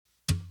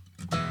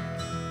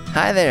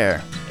Hi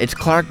there, it's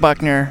Clark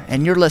Buckner,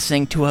 and you're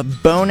listening to a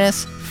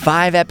bonus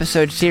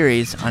 5-episode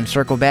series on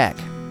Circle Back.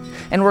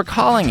 And we're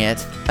calling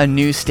it A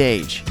New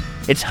Stage.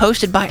 It's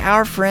hosted by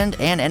our friend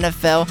and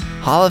NFL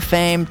Hall of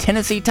Fame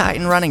Tennessee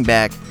Titan running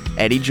back,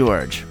 Eddie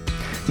George.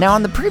 Now,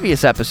 on the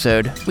previous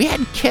episode, we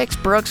had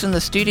Kix Brooks in the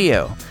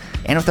studio.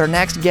 And with our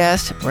next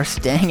guest, we're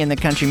staying in the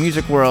country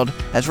music world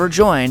as we're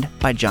joined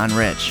by John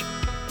Rich.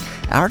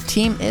 Our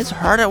team is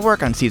hard at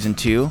work on Season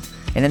 2,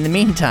 and in the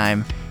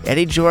meantime,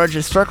 Eddie George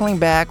is circling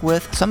back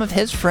with some of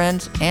his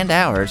friends and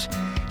ours,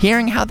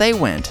 hearing how they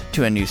went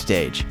to a new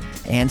stage,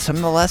 and some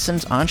of the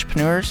lessons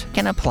entrepreneurs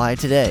can apply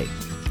today.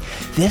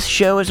 This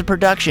show is a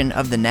production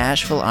of the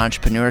Nashville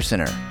Entrepreneur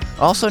Center,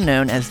 also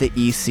known as the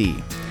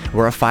EC.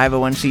 We're a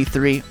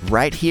 501c3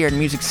 right here in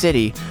Music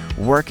City,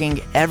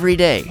 working every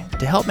day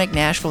to help make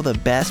Nashville the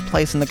best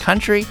place in the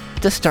country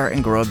to start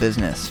and grow a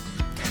business.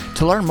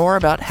 To learn more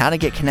about how to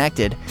get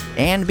connected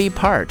and be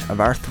part of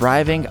our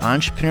thriving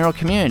entrepreneurial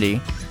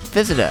community,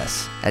 visit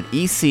us at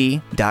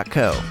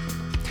ec.co.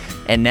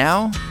 And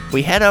now,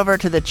 we head over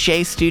to the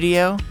Chase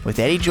studio with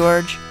Eddie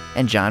George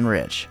and John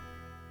Rich.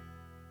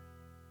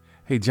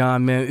 Hey,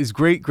 John, man, it's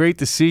great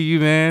to see you,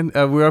 man.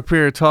 We're up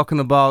here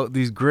talking about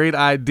these great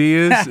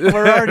ideas.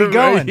 We're already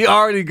going. You're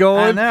already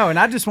going? I know, and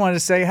I just wanted to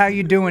say, how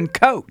you doing,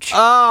 Coach?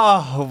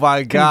 Oh,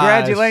 my God.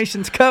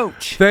 Congratulations,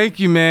 Coach. Thank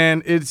you,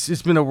 man.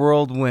 It's been a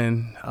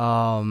whirlwind.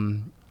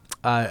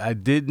 I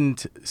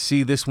didn't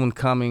see this one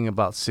coming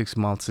about 6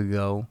 months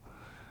ago.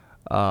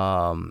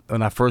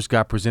 When I first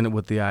got presented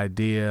with the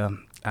idea,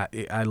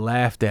 I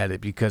laughed at it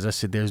because I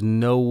said, there's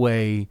no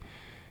way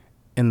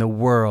in the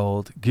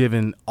world,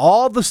 given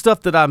all the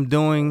stuff that I'm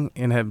doing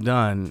and have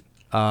done,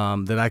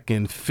 that I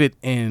can fit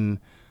in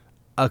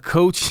a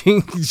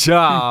coaching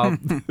job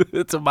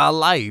to my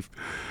life.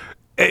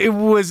 It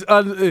was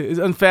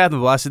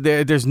unfathomable. I said,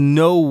 there's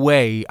no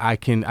way I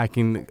can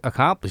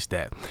accomplish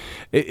that.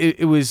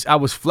 I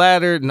was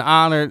flattered and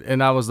honored,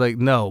 and I was like,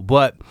 no.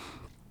 But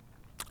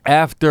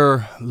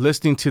after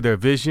listening to their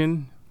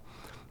vision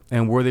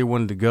and where they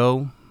wanted to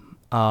go,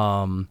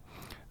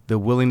 the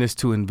willingness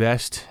to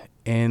invest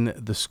in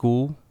the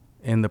school,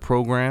 in the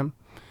program,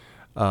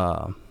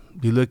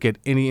 you look at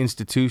any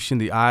institution,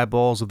 the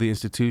eyeballs of the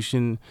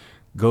institution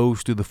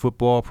goes through the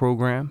football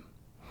program.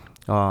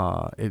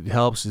 It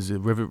helps as a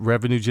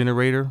revenue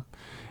generator.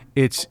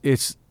 It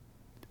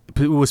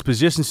was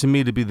positioned to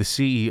me to be the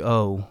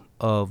CEO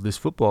of this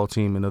football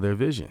team and of their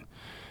vision.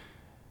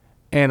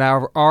 And I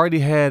already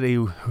had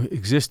a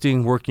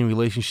existing working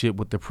relationship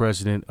with the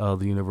president of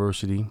the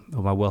university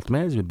of my wealth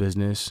management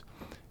business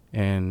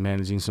and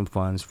managing some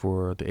funds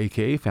for the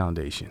AKA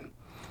Foundation.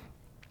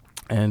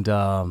 And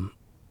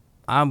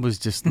I was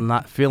just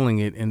not feeling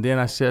it. And then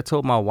I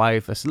told my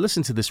wife, I said,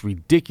 listen to this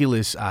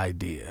ridiculous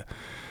idea.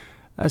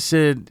 I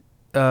said,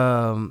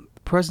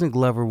 President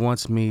Glover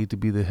wants me to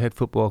be the head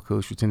football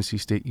coach for Tennessee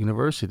State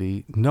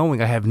University,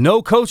 knowing I have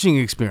no coaching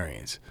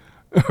experience.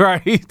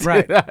 Right.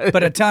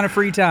 But a ton of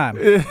free time.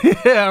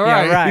 Yeah,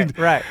 right.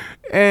 Yeah, right.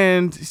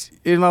 And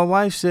my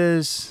wife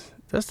says,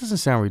 that doesn't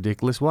sound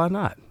ridiculous. Why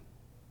not?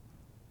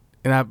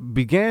 And I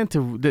began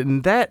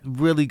and that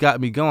really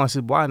got me going. I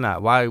said, why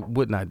not? Why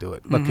wouldn't I do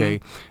it? Mm-hmm. Okay.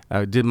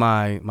 I did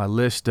my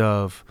list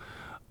of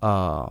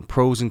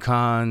pros and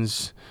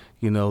cons,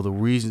 the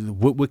reasons,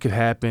 what could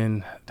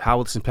happen, how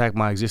will this impact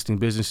my existing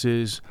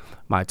businesses,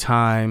 my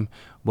time.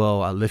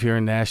 Well, I live here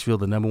in Nashville,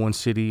 the number one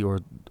city or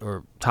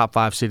top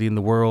 5 city in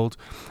the world,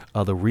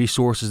 the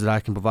resources that I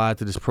can provide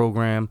to this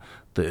program,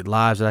 the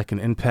lives that I can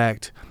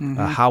impact,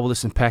 how will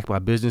this impact my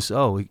business?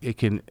 Oh,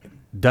 it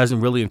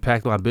doesn't really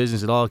impact my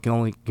business at all. It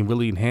can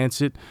really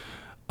enhance it.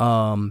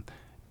 Am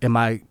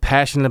I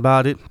passionate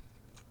about it?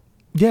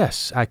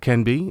 Yes, I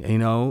can be.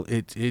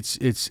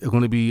 It's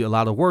going to be a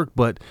lot of work,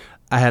 but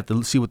I have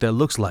to see what that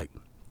looks like.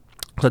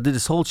 So I did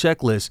this whole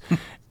checklist,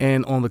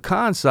 and on the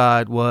con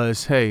side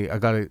was, hey,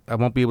 I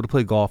won't be able to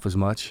play golf as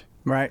much.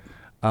 Right.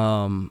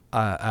 I'll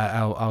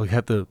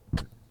have to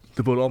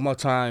devote all my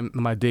time,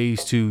 my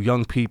days to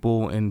young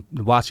people and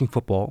watching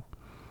football.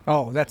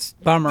 Oh, that's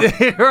a bummer.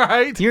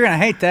 Right? You're going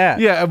to hate that.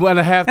 Yeah, but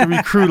I have to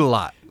recruit a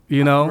lot,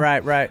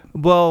 Right.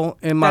 Well,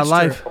 in my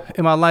That's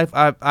life,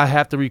 I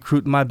have to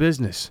recruit my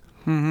business.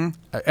 Mm-hmm.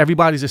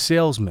 Everybody's a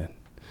salesman,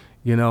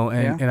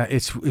 and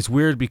it's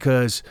weird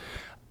because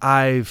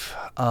I'm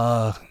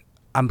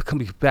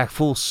coming back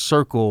full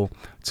circle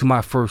to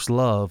my first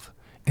love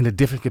in a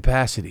different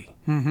capacity.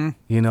 Mm-hmm.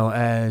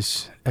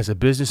 As a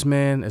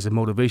businessman, as a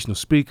motivational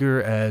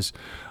speaker, as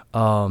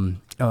a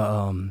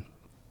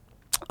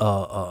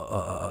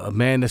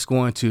man that's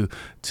going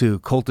to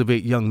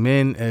cultivate young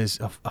men, as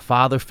a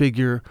father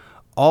figure,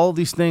 all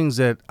these things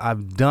that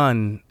I've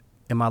done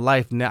in my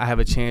life, now I have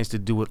a chance to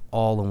do it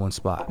all in one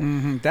spot.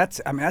 Mm-hmm. That's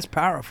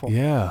powerful.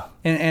 Yeah.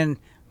 And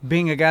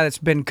being a guy that's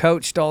been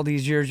coached all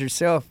these years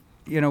yourself,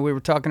 we were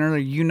talking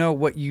earlier,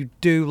 what you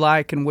do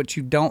like and what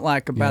you don't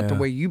like about the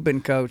way you've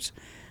been coached.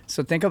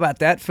 So think about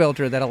that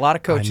filter that a lot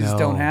of coaches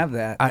don't have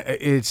that.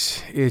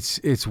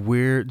 It's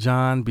weird,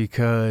 John,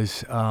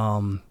 because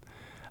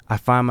I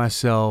find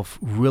myself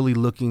really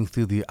looking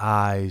through the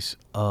eyes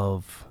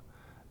of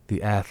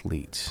the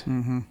athletes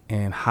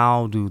and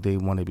how do they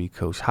want to be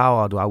coached?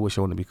 How do I wish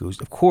I want to be coached?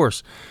 Of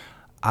course,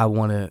 I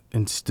want to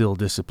instill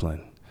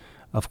discipline.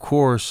 Of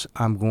course,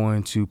 I'm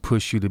going to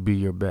push you to be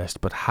your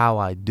best, but how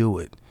I do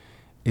it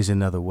is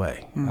another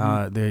way.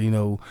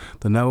 The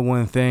number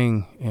one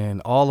thing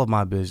in all of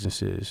my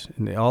businesses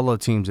and all the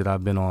teams that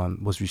I've been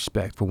on was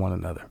respect for one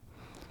another.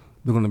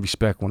 We're going to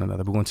respect one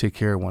another. We're going to take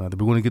care of one another.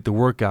 We're going to get the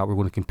work out. We're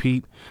going to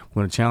compete.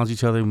 We're going to challenge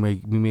each other.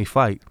 We may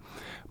fight,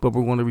 but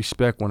we're going to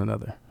respect one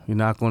another. You're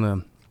not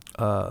going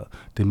to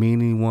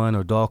demean anyone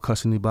or dog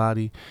cuss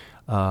anybody.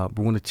 We're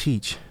going to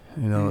teach.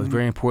 It's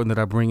very important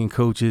that I bring in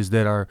coaches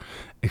that are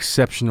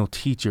exceptional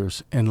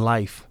teachers in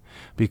life,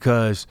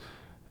 because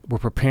we're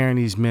preparing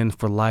these men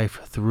for life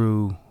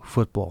through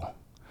football.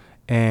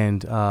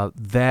 And I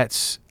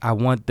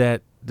want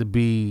that to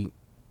be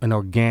an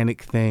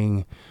organic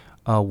thing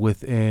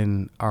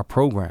within our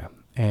program.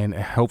 And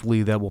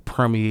hopefully that will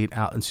permeate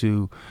out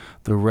into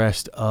the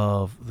rest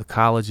of the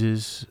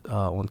colleges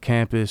on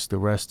campus, the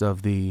rest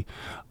of the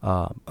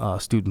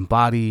student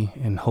body,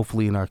 and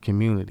hopefully in our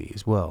community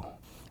as well.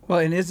 Well,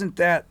 and isn't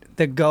that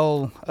the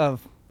goal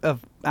of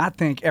I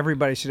think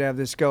everybody should have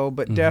this goal,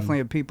 but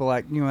definitely of people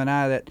like you and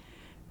I, that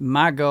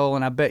my goal,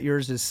 and I bet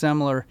yours is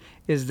similar,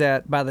 is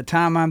that by the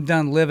time I'm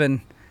done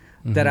living,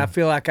 that I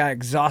feel like I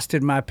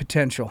exhausted my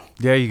potential.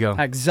 There you go.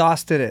 I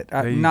exhausted it.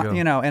 There you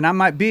go. And I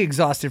might be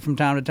exhausted from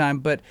time to time,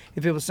 but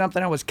if it was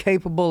something I was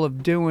capable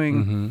of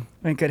doing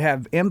and could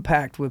have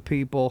impact with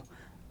people,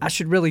 I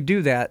should really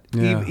do that.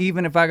 Yeah.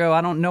 Even if I go,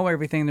 I don't know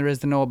everything there is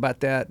to know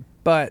about that,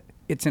 but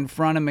it's in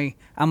front of me,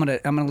 I'm gonna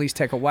at least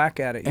take a whack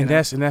at it.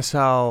 That's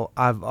how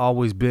I've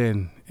always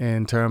been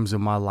in terms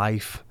of my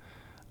life.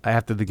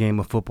 After the game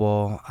of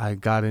football, I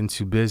got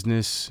into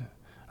business.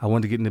 I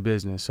wanted to get into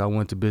business. So I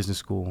went to business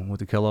school, went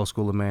to Kellogg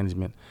School of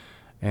Management,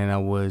 and I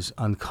was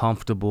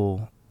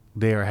uncomfortable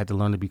there. I had to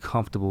learn to be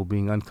comfortable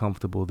being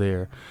uncomfortable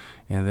there.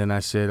 And then I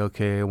said,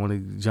 okay, I want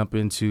to jump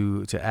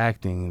into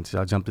acting. And so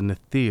I jumped into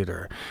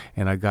theater.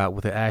 And I got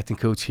with an acting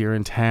coach here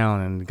in town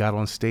and got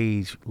on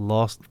stage,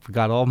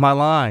 forgot all my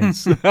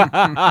lines.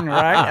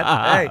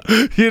 Right?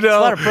 Hey, it's a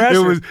lot of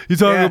pressure. You're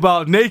talking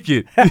about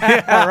naked.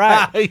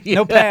 Right.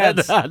 No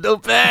pads. No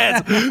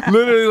pads.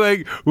 Literally,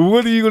 like,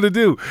 what are you going to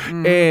do?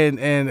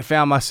 And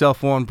found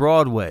myself on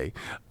Broadway.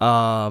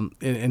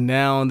 And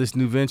now in this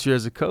new venture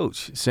as a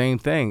coach, same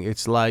thing.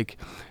 It's like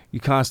you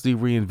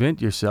constantly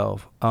reinvent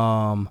yourself.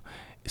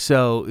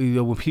 So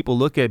when people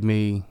look at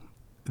me,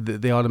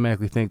 they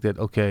automatically think that,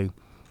 okay,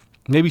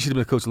 maybe you should have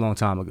been a coach a long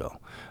time ago.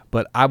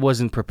 But I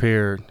wasn't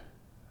prepared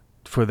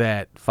for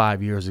that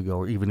 5 years ago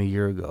or even a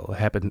year ago.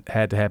 It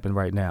had to happen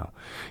right now.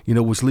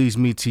 Which leads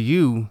me to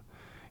you.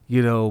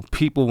 When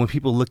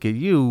people look at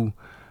you,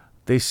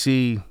 they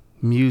see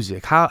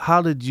music.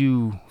 How did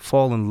you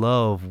fall in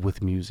love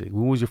with music?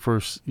 When was your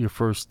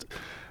first?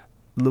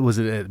 Was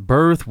it at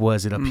birth?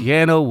 Was it a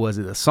piano? Was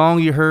it a song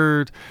you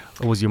heard?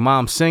 Or was your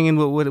mom singing?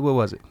 What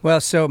was it?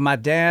 Well, so my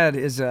dad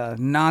is a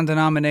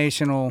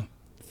non-denominational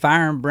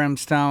fire and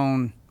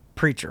brimstone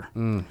preacher,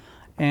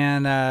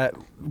 and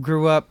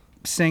grew up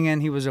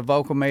singing. He was a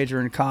vocal major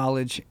in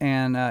college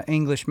and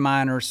English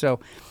minor.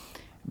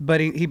 But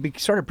he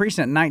started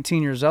preaching at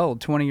 19 years old,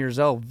 20 years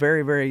old,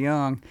 very, very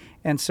young.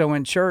 And so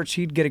in church,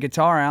 he'd get a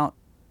guitar out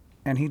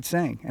and he'd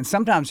sing. And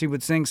sometimes he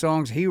would sing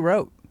songs he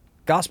wrote.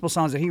 Gospel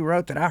songs that he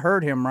wrote that I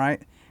heard him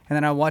write, and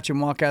then I watch him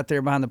walk out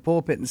there behind the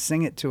pulpit and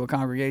sing it to a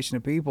congregation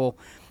of people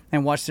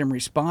and watch them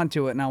respond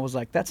to it. And I was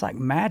like, that's like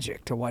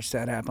magic to watch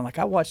that happen. Like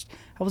I was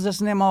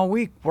listening to him all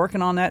week,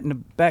 working on that in the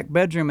back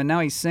bedroom, and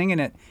now he's singing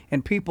it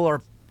and people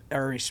are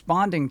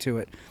responding to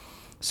it.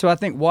 So I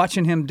think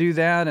watching him do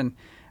that and,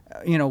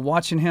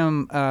 watching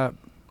him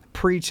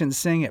preach and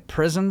sing at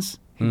prisons.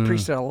 He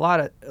preached at a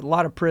lot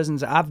of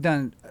prisons. I've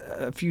done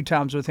a few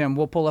times with him.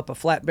 We'll pull up a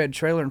flatbed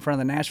trailer in front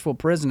of the Nashville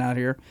prison out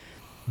here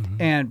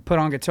and put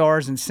on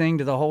guitars and sing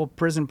to the whole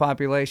prison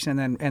population.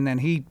 And then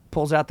he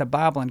pulls out the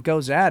Bible and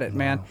goes at it,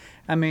 man.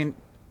 I mean,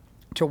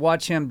 to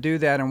watch him do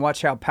that and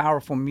watch how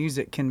powerful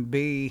music can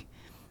be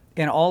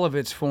in all of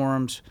its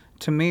forms,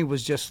 to me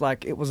was just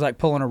like, it was like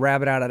pulling a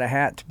rabbit out of the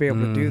hat to be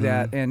able to do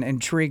that and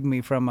intrigued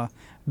me from a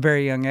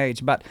very young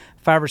age. About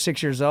 5 or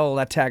 6 years old,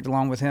 I tagged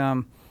along with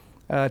him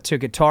to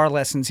guitar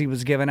lessons he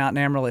was giving out in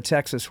Amarillo,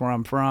 Texas, where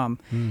I'm from.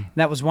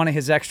 That was one of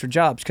his extra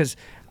jobs, because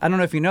I don't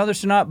know if you know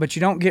this or not, but you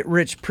don't get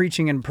rich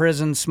preaching in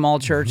prisons, small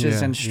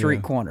churches, and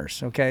street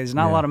corners, okay? There's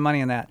not a lot of money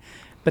in that.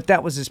 But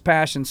that was his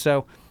passion.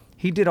 So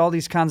he did all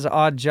these kinds of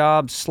odd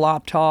jobs,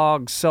 slopped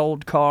hogs,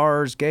 sold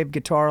cars, gave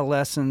guitar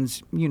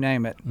lessons, you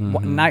name it.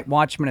 Night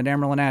watchman at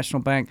Amarillo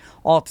National Bank,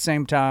 all at the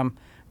same time.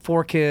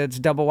 4 kids,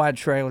 double-wide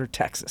trailer,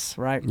 Texas,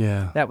 right?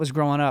 Yeah. That was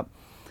growing up.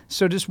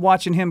 So just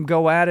watching him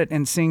go at it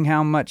and seeing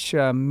how much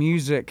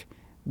music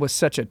was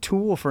such a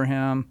tool for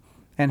him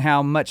and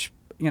how much,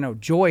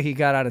 joy he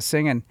got out of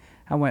singing,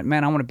 I went,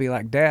 man, I want to be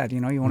like Dad.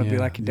 You want to be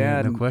like your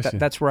dad. No question.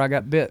 That's where I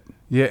got bit.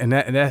 Yeah, and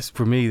that's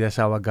for me. That's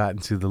how I got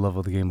into the love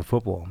of the game of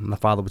football. My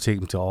father would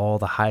take me to all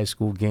the high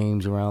school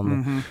games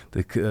around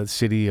the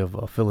city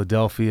of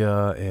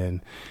Philadelphia, and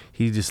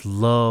he just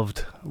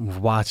loved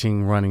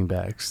watching running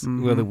backs.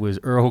 Whether it was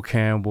Earl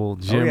Campbell,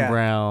 Jim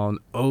Brown,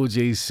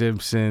 O.J.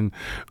 Simpson,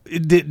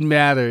 it didn't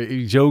matter.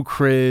 Joe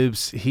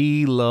Cribbs,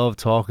 he loved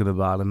talking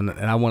about him, and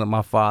I wanted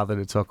my father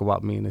to talk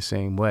about me in the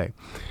same way.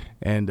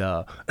 And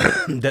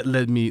that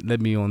led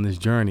me on this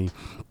journey.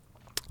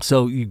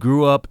 So you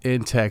grew up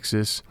in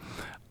Texas.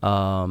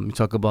 You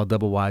talk about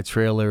double wide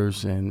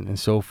trailers and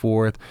so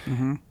forth.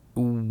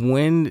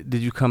 When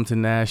did you come to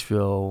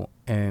Nashville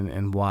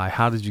and why?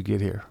 How did you get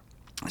here?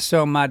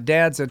 So my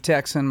dad's a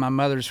Texan. My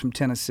mother's from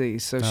Tennessee.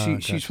 So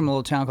she's from a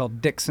little town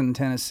called Dixon,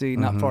 Tennessee,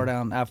 not far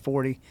down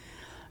I-40.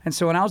 And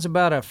so when I was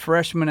about a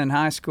freshman in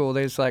high school,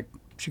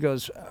 she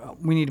goes,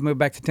 we need to move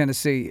back to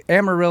Tennessee.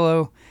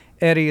 Amarillo,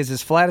 Eddie, is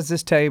as flat as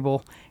this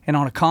table, and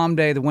on a calm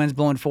day, the wind's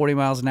blowing 40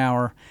 miles an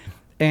hour.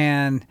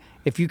 And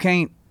if you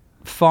can't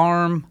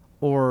farm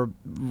or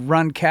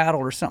run cattle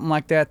or something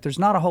like that, there's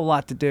not a whole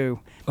lot to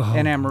do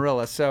in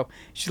Amarillo. So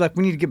she's like,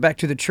 we need to get back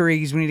to the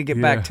trees. We need to get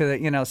back to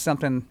the,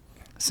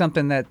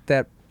 something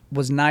that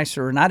was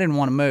nicer. And I didn't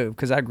want to move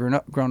because I'd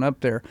grown up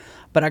there.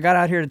 But I got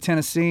out here to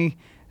Tennessee,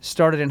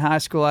 started in high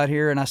school out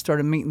here, and I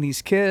started meeting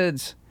these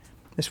kids.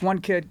 This one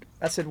kid,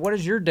 I said, what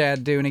does your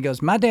dad do? And he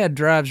goes, my dad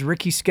drives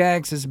Ricky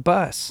Skaggs'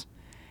 bus.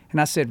 And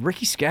I said,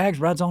 Ricky Skaggs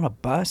rides on a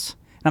bus?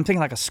 And I'm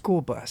thinking like a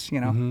school bus,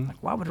 like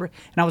why would and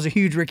I was a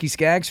huge Ricky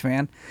Skaggs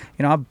fan.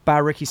 I buy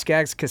Ricky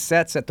Skaggs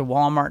cassettes at the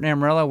Walmart in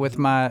Amarillo with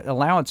my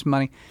allowance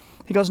money.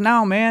 He goes,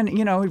 no, man,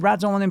 he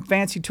rides on one of them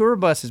fancy tour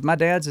buses. My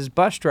dad's his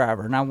bus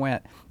driver. And I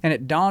went, and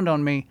it dawned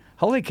on me,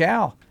 holy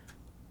cow,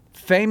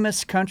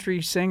 famous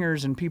country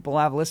singers and people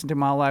I've listened to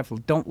my whole life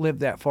don't live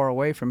that far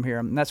away from here.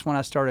 And that's when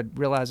I started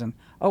realizing,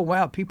 oh,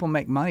 wow, people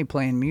make money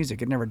playing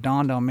music. It never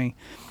dawned on me.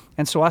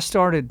 And so I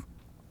started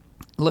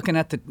looking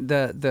at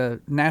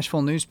the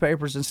Nashville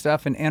newspapers and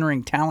stuff and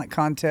entering talent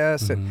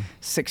contests at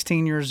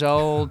 16 years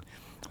old,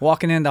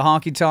 walking into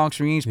honky tonks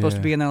where you ain't supposed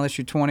to be in there unless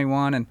you're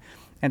 21,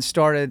 and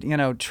started,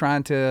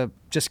 trying to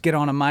just get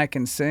on a mic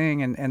and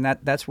sing, and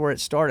that's where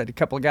it started. A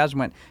couple of guys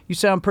went, you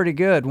sound pretty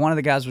good. One of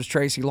the guys was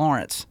Tracy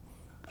Lawrence.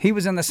 He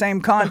was in the same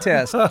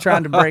contest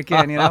trying to break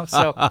in,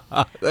 So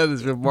that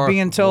is remarkable.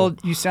 Being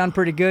told, you sound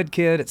pretty good,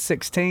 kid, at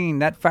 16,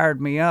 that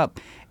fired me up.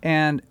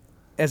 And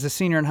as a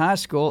senior in high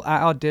school, I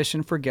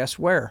auditioned for, guess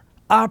where?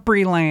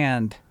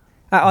 Opryland.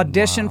 I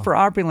auditioned for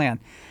Opryland.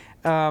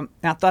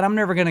 I thought I'm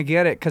never going to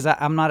get it because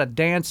I'm not a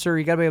dancer.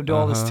 You got to be able to do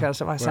all this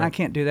stuff. I said, I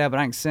can't do that, but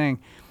I can sing.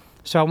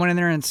 So I went in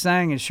there and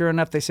sang, and sure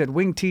enough, they said,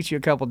 we can teach you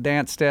a couple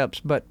dance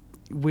steps, but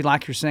we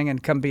like your singing.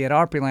 Come be at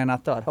Opryland. I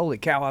thought, holy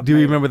cow. Do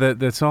you remember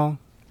that song?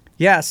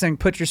 Yeah, I sang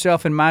Put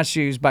Yourself in My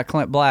Shoes by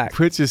Clint Black.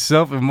 Put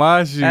yourself in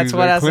my shoes. That's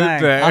what I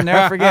sang. I'll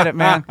never forget it,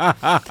 man.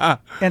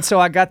 And so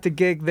I got the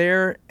gig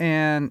there,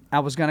 and I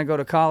was going to go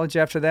to college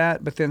after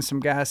that, but then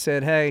some guy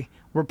said, hey,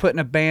 we're putting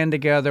a band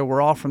together.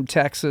 We're all from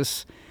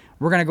Texas.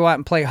 We're going to go out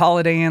and play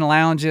Holiday Inn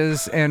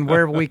lounges and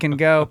wherever we can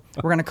go.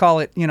 We're going to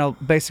call it,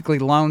 basically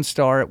Lone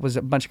Star. It was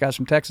a bunch of guys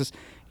from Texas.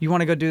 You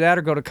want to go do that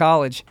or go to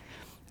college?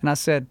 And I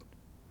said,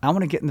 I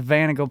want to get in the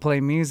van and go play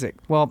music.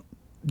 Well,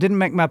 didn't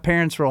make my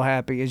parents real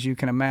happy, as you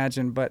can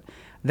imagine, but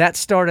that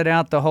started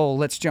out the whole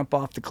let's jump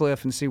off the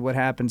cliff and see what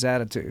happens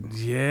attitude.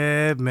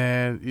 Yeah,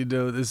 man.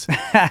 This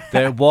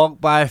that walk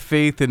by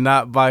faith and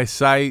not by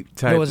sight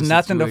type. There was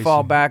nothing to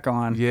fall back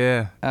on.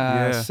 Yeah.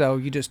 So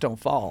you just don't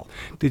fall.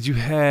 Did you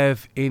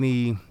have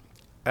any,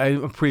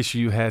 I'm pretty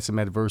sure you had some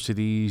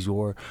adversities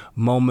or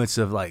moments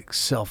of like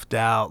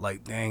self-doubt,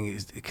 like, dang,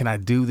 can I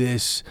do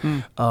this?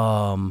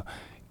 Will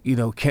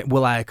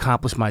I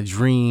accomplish my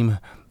dream?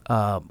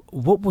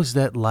 What was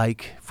that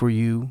like for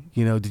you?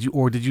 Did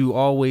you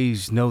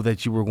always know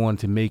that you were going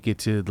to make it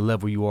to the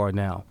level you are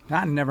now?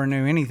 I never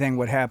knew anything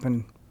would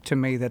happen to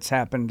me that's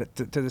happened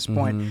to this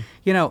point.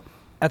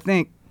 I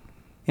think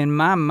in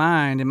my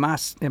mind,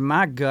 in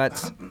my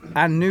guts,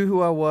 I knew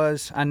who I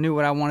was. I knew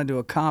what I wanted to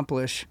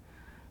accomplish.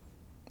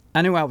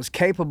 I knew I was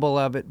capable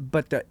of it.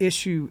 But the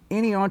issue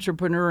any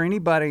entrepreneur,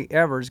 anybody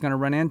ever is going to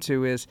run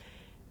into is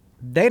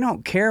they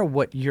don't care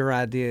what your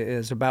idea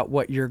is about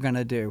what you're going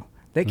to do.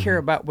 They care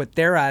about what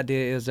their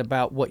idea is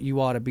about what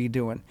you ought to be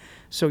doing.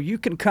 So you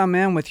can come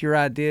in with your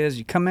ideas,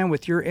 you come in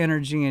with your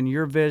energy and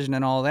your vision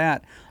and all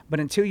that, but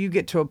until you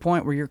get to a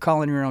point where you're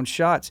calling your own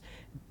shots,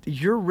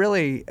 you're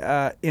really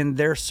in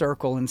their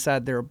circle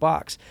inside their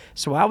box.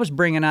 So I was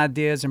bringing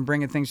ideas and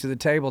bringing things to the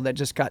table that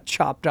just got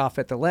chopped off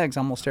at the legs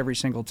almost every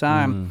single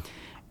time.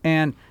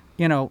 And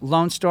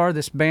Lone Star,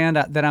 this band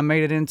that I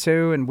made it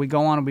into, and we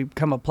go on and we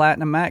become a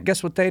platinum act,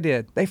 guess what they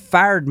did? They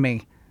fired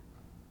me.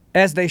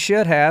 As they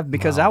should have,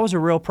 because I was a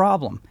real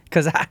problem.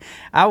 Because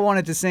I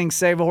wanted to sing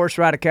Save a Horse,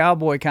 Ride a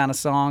Cowboy kind of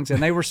songs,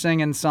 and they were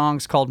singing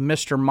songs called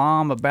Mr.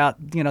 Mom about,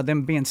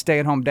 them being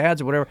stay-at-home dads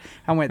or whatever.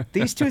 I went,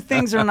 these two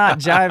things are not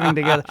jiving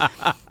together.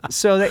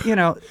 So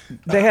that,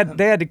 they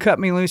had to cut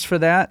me loose for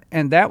that,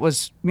 and that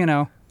was,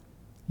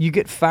 You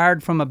get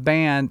fired from a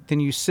band, then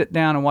you sit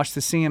down and watch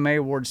the CMA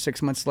Awards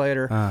 6 months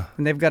later,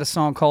 and they've got a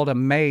song called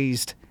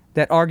Amazed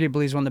that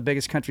arguably is one of the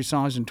biggest country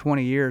songs in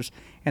 20 years,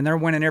 and they're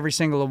winning every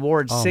single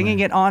award, singing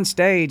it on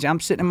stage. I'm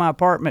sitting in my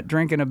apartment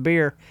drinking a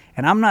beer,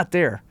 and I'm not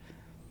there.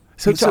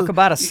 So talk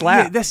about a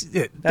slap.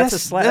 Yeah, that's a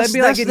slap. That'd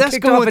be like getting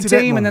kicked off a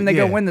team, and then they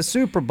go win the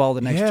Super Bowl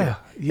the next year.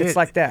 Yeah. It's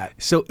like that.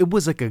 So it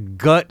was like a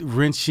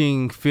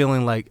gut-wrenching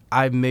feeling, like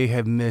I may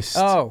have missed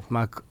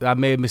my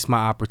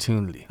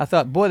opportunity. I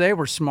thought, boy, they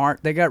were smart.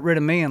 They got rid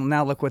of me, and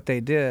now look what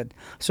they did.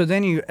 So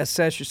then you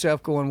assess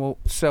yourself going, well,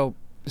 so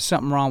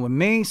something wrong with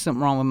me,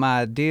 something wrong with my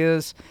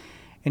ideas,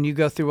 and you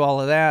go through all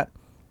of that.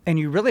 And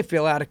you really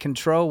feel out of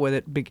control with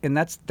it, and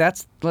that's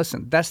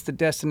the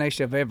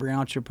destination of every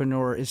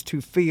entrepreneur, is to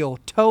feel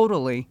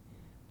totally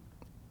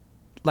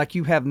like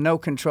you have no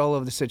control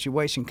over the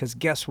situation. Because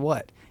guess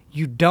what?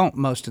 You don't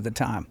most of the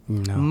time.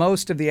 No.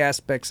 Most of the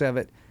aspects of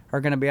it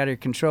are going to be out of your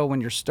control when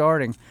you're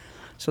starting.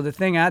 So the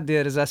thing I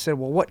did is I said,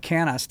 well, what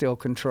can I still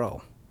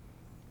control?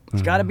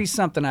 It's got to be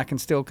something I can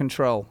still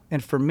control.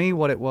 And for me,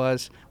 what it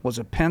was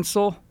a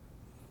pencil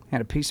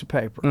and a piece of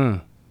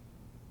paper.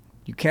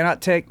 You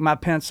cannot take my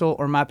pencil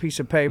or my piece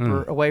of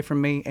paper away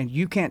from me, and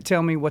you can't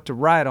tell me what to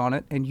write on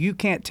it, and you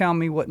can't tell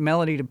me what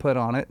melody to put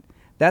on it.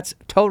 That's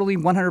totally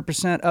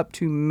 100% up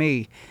to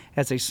me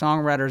as a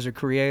songwriter, as a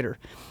creator.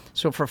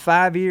 So for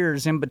 5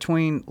 years in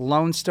between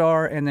Lone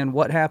Star and then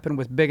what happened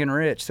with Big and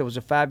Rich, there was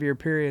a 5-year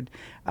period,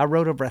 I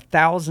wrote over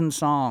 1,000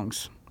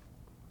 songs.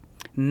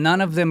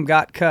 None of them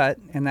got cut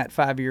in that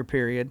 5-year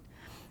period.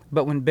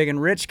 But when Big and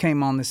Rich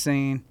came on the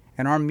scene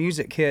and our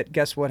music hit,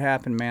 guess what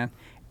happened, man?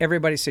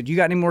 Everybody said, you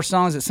got any more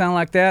songs that sound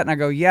like that? And I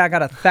go, yeah, I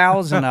got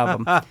 1,000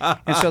 of them.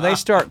 And so they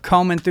start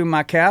combing through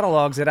my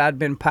catalogs that I'd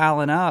been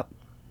piling up,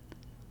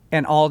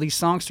 and all these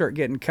songs start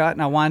getting cut,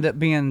 and I wind up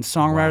being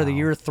Songwriter of the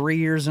Year 3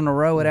 years in a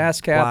row at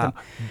ASCAP. Wow.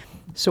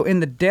 So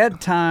in the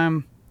dead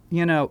time,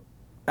 you know,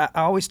 I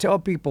always tell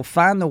people,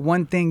 find the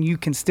one thing you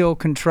can still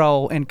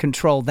control and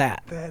control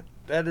that.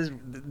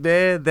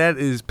 That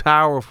is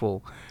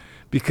powerful,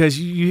 because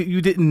you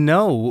didn't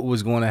know what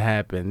was going to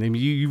happen. I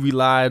mean, you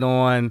relied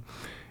on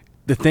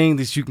the thing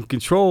that you can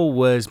control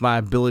was my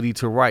ability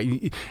to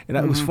write. And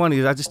it was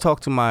funny, I just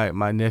talked to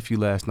my nephew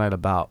last night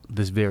about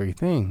this very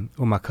thing,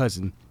 or my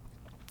cousin.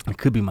 It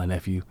could be my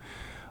nephew.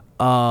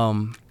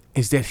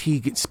 Is that he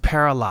gets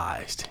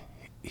paralyzed.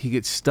 He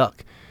gets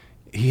stuck.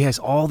 He has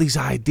all these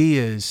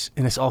ideas,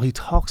 and that's all he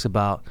talks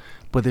about,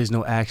 but there's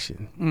no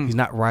action. He's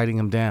not writing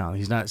them down.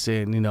 He's not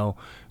saying,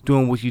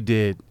 doing what you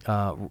did,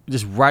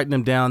 just writing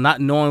them down, not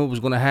knowing what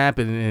was going to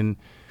happen.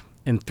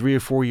 And 3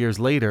 or 4 years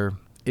later,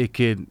 it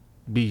could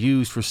be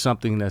used for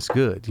something that's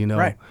good,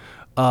 Right.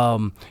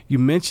 You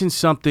mentioned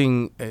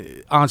something,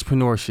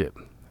 entrepreneurship.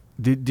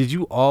 Did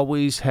you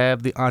always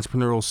have the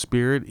entrepreneurial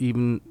spirit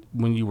even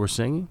when you were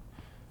singing?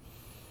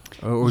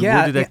 Or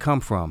where did that come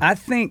from? I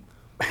think,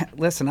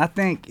 there's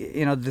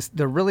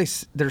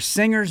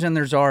singers and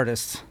there's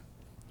artists.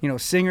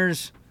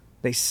 Singers,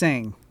 they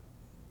sing.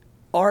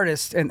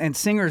 Artists and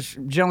singers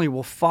generally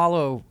will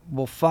follow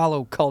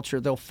culture.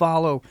 They'll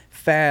follow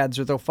fads,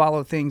 or they'll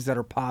follow things that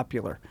are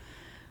popular.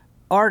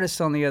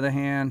 Artists, on the other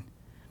hand,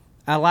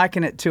 I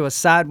liken it to a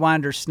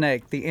sidewinder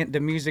snake, the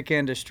music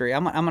industry.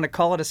 I'm going to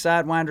call it a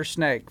sidewinder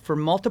snake for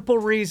multiple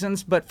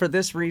reasons, but for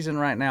this reason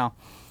right now,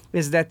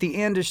 is that the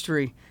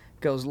industry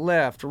goes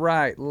left,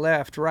 right.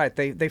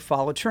 They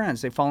follow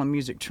trends. They follow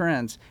music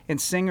trends,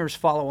 and singers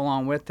follow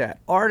along with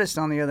that. Artists,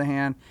 on the other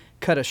hand,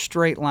 cut a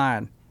straight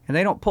line, and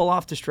they don't pull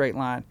off the straight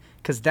line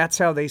because that's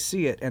how they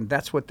see it, and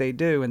that's what they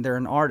do, and they're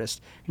an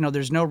artist.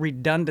 There's no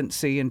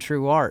redundancy in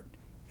true art.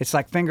 It's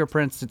like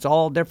fingerprints. It's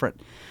all different.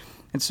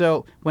 And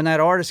so when that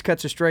artist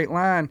cuts a straight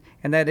line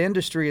and that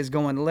industry is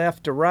going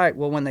left to right,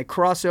 well, when they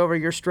cross over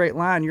your straight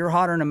line, you're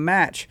hotter than a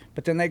match.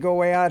 But then they go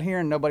way out here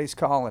and nobody's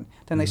calling.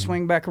 Then they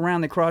swing back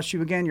around, they cross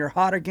you again, you're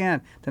hot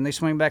again. Then they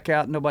swing back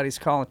out, nobody's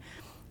calling.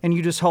 And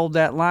you just hold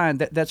that line.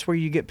 That's where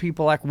you get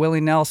people like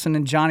Willie Nelson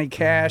and Johnny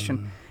Cash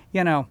and,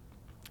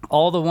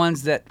 all the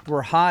ones that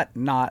were hot,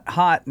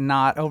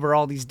 not over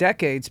all these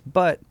decades,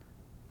 but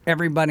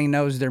everybody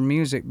knows their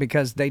music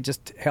because they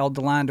just held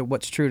the line to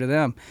what's true to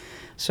them.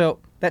 So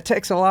that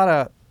takes a lot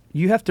of,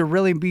 you have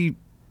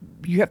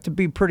to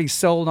be pretty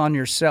sold on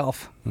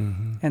yourself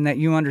and that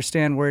you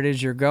understand where it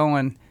is you're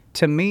going.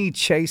 To me,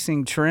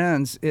 chasing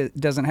trends, it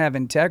doesn't have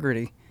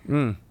integrity.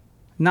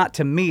 Not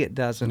to me, it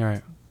doesn't.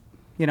 Right.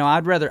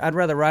 I'd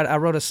rather write, I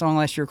wrote a song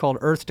last year called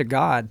Earth to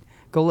God.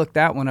 Go look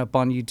that one up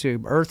on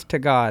YouTube, Earth to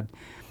God.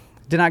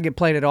 Did not get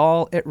played at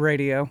all at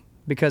radio,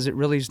 because it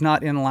really is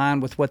not in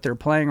line with what they're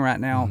playing right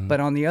now. But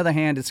on the other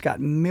hand, it's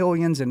got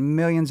millions and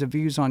millions of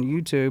views on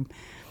YouTube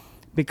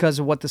because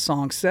of what the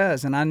song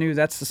says. And I knew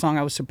that's the song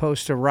I was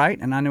supposed to write,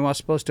 and I knew I was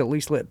supposed to at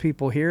least let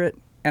people hear it,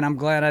 and I'm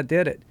glad I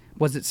did it.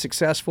 Was it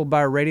successful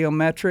by a radio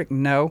metric?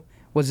 No.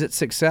 Was it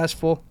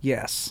successful?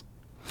 Yes.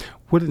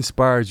 What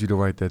inspired you to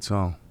write that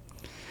song?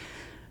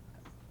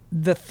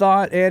 The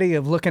thought, Eddie,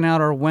 of looking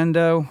out our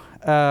window,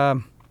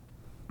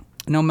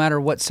 no matter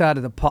what side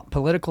of the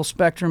political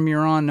spectrum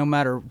you're on, no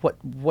matter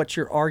what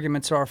your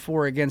arguments are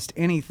for or against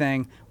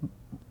anything,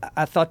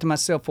 I thought to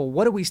myself, well,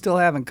 what do we still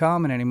have in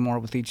common anymore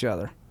with each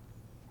other?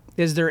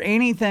 Is there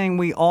anything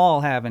we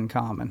all have in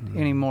common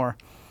anymore?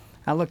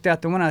 I looked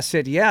out the window. I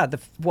said, yeah,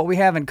 what we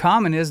have in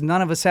common is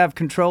none of us have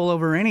control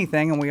over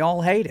anything, and we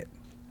all hate it.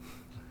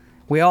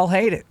 We all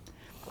hate it.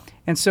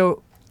 And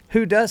so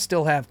who does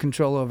still have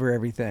control over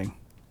everything?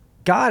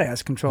 God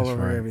has control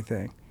over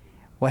everything.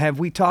 Well, have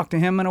we talked to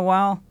him in a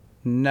while?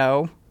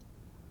 No.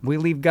 We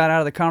leave God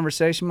out of the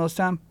conversation most of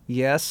the time?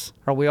 Yes.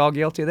 Are we all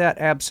guilty of that?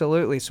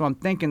 Absolutely. So I'm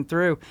thinking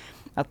through.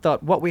 I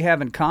thought what we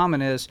have in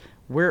common is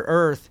we're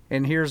earth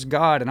and here's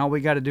God, and all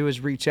we got to do is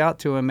reach out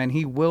to him and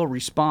he will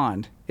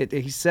respond.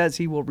 He says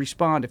he will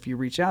respond if you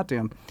reach out to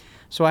him.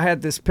 So I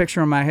had this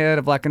picture in my head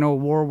of like an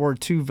old World War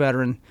II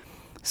veteran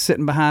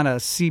sitting behind a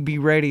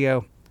CB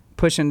radio,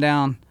 pushing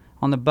down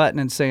on the button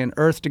and saying,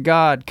 earth to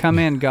God, come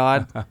in,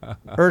 God.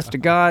 Earth to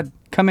God,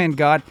 come in,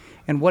 God.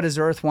 And what does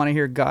earth want to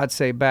hear God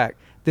say back?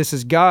 This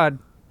is God,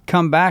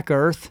 come back,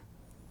 earth.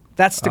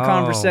 That's the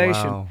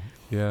conversation. Wow.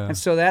 Yeah. And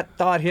so that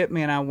thought hit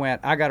me, and I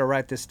went, I got to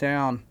write this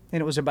down.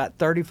 And it was about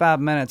 35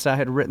 minutes I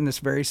had written this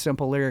very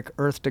simple lyric,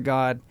 earth to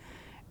God.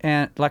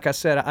 And like I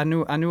said, I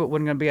knew it wasn't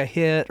going to be a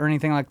hit or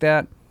anything like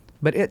that.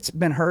 But it's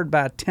been heard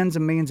by tens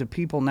of millions of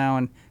people now,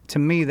 and to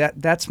me,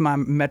 that's my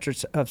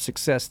metrics of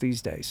success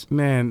these days.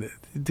 Man,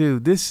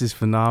 dude, this is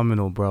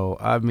phenomenal, bro.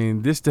 I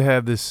mean, just to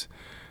have this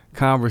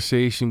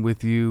conversation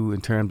with you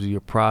in terms of your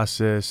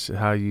process,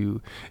 how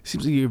it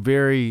seems like you're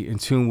very in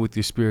tune with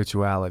your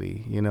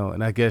spirituality,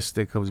 and I guess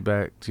that comes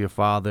back to your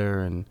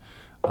father and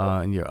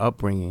your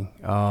upbringing.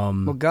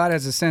 Well, God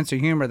has a sense of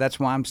humor.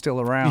 That's why I'm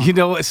still around. You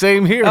know what?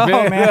 Same here, man.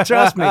 Oh man,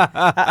 trust me.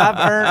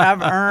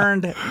 I've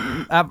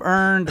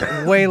earned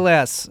way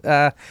less.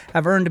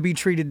 I've earned to be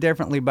treated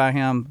differently by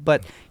him.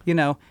 But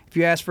if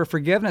you ask for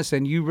forgiveness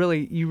and you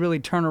really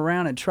turn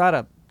around and try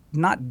to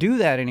not do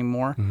that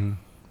anymore,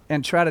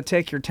 and try to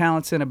take your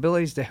talents and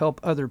abilities to help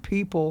other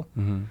people,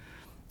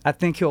 I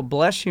think he'll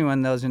bless you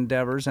in those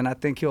endeavors, and I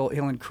think he'll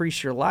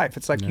increase your life.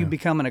 It's like you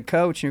becoming a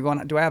coach, and you're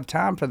going, do I have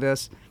time for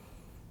this?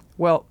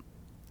 Well,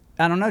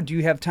 I don't know. Do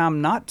you have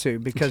time not to?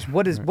 Because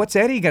what's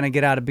Eddie going to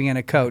get out of being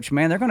a coach,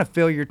 man? They're going to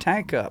fill your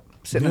tank up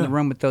sitting in the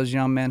room with those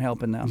young men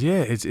helping them.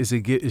 Yeah,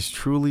 it's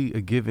truly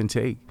a give and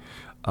take,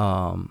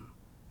 and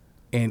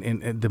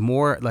the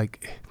more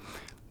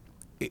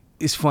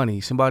it's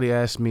funny. Somebody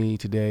asked me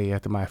today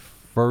after my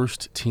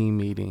first team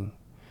meeting,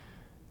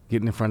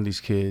 getting in front of these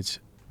kids,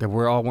 that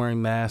we're all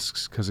wearing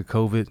masks because of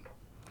COVID.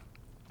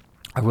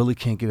 I really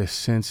can't get a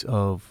sense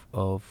of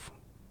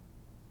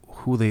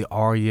who they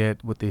are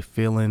yet, what they're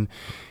feeling.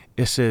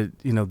 It said,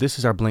 this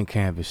is our blank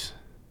canvas.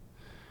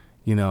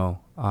 I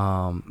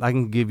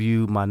can give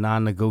you my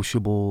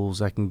non-negotiables.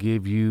 I can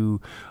give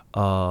you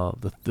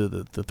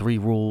the 3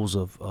 rules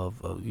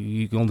of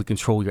you can only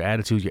control your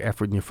attitude, your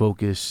effort, and your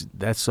focus.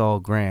 That's all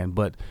grand.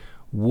 But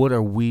what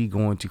are we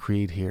going to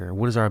create here?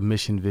 What is our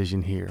mission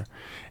vision here?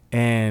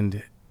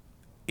 And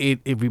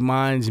it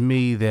reminds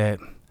me that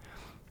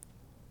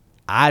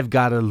I've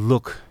got to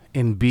look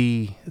and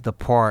be the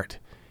part,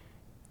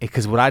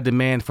 because what I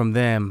demand from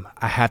them,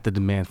 I have to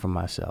demand from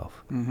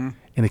myself. And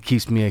it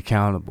keeps me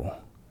accountable.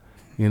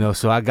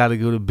 So I got to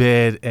go to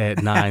bed at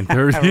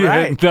 9:30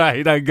 at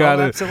night. I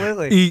got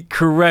to eat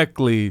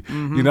correctly.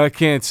 I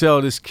can't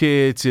tell this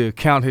kid to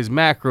count his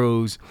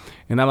macros,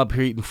 and I'm up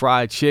here eating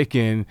fried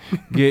chicken,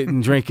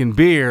 drinking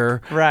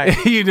beer. Right.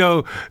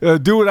 Do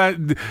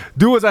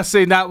as I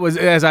say, not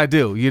as I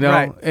do.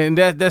 Right. And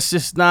that's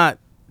just not.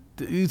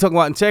 You talking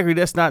about integrity?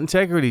 That's not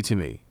integrity to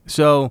me.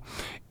 So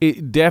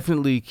it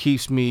definitely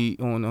keeps me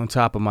on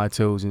top of my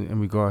toes in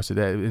regards to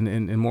that,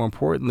 and more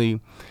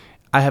importantly,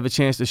 I have a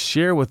chance to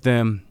share with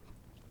them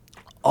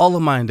all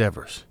of my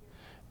endeavors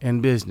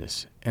in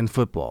business and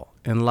football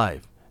and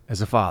life, as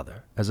a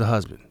father, as a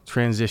husband,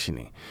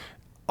 transitioning.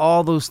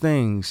 All those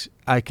things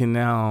I can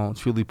now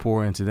truly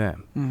pour into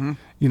them. And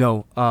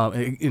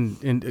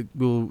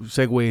we'll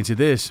segue into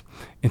this.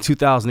 In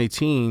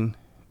 2018,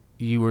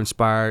 you were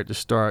inspired to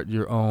start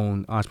your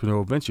own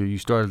entrepreneurial venture. You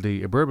started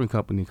a bourbon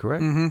company,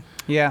 correct?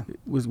 Yeah.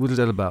 What is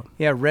that about?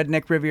 Yeah,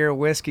 Redneck Riviera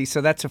Whiskey.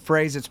 So that's a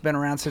phrase that's been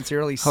around since the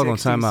early 60s. Hold on,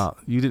 time out.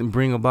 You didn't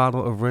bring a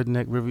bottle of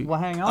Redneck Riviera? Well,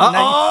 hang on. What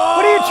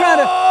are you trying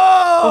to...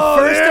 Well,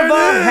 first of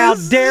all, how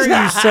dare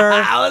you,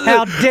 sir?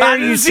 How dare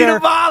you, sir?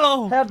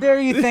 How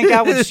dare you think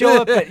I would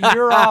show up at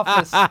your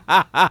office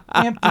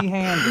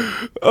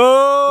empty-handed?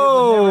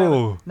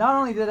 Oh! Not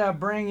only did I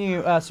bring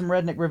you some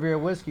Redneck Riviera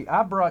Whiskey,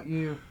 I brought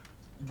you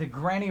the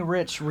Granny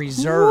Rich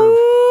Reserve,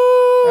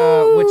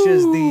 which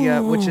is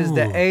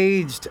the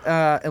aged,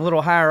 a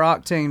little higher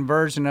octane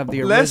version of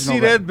the original. Let's see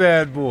that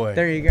bad boy.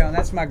 There you go. And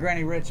that's my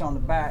Granny Rich on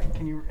the back.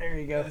 There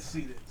you go. Let's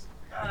see this.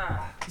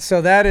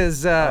 So that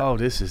is.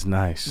 This is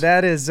nice.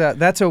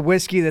 That's a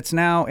whiskey that's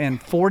now in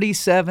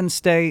 47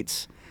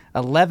 states,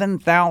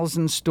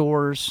 11,000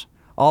 stores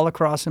all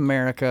across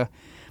America.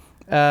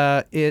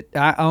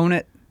 I own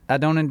it. I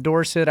don't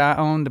endorse it. I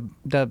own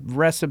the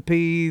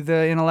recipe,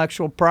 the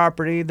intellectual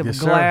property, the Yes,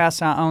 glass.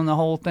 sir. I own the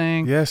whole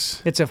thing.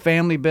 Yes. It's a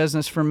family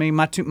business for me.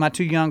 My two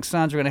young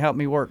sons are going to help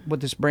me work with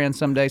this brand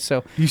someday.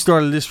 So You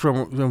started this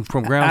from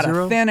ground out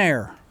zero? of thin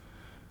air.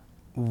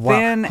 Wow.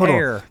 Thin Hold on.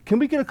 air. Can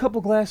we get a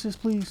couple glasses,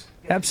 please?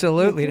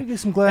 Absolutely. Can we get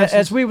some glasses?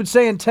 As we would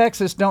say in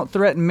Texas, don't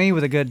threaten me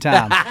with a good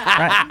time.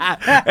 Right?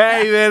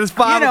 Hey, man, it's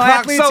 5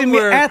 o'clock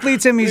somewhere.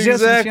 athletes and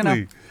musicians, Exactly.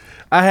 you know.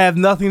 I have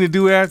nothing to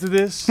do after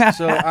this,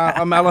 so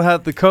I'm out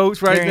of the coach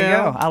right There you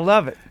now. go. I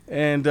love it.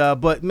 And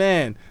but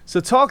man, so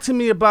talk to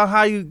me about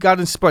how you got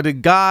inspired.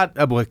 Did God?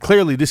 Well,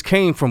 clearly this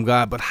came from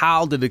God, but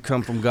how did it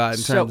come from God? In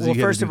So, terms well, of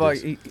you had first to of do all,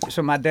 this?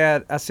 so my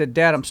dad, I said,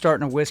 Dad, I'm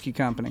starting a whiskey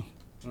company.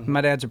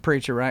 My dad's a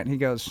preacher, right? And he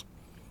goes,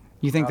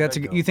 "You think How'd that's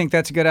that go? you think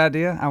that's a good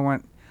idea?"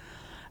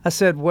 I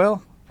said,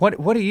 "Well,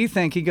 what do you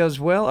think?" He goes,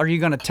 "Well, are you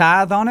going to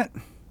tithe on it?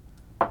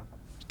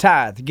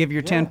 Tithe, give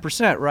your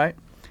 10%, right?"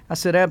 I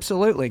said,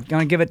 "Absolutely.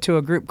 Going to give it to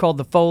a group called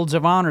the Folds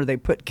of Honor. They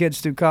put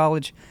kids through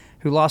college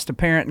who lost a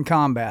parent in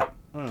combat."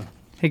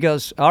 He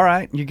goes, "All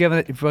right, you're giving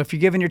it. If you're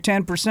giving your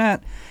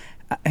 10%."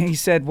 He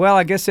said, "Well,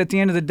 I guess at the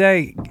end of the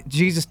day,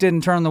 Jesus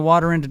didn't turn the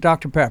water into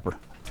Dr. Pepper."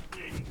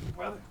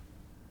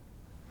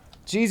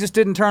 Jesus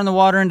didn't turn the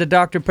water into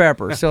Dr.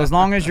 Pepper. So as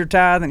long as you're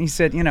tithing, he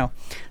said, you know.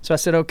 So I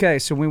said, okay.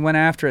 So we went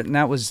after it, and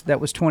that was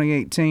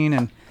 2018,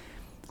 and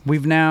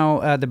we've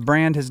now the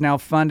brand has now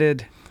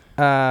funded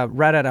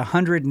right at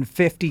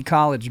 150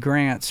 college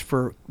grants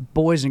for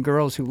boys and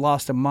girls who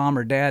lost a mom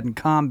or dad in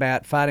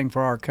combat fighting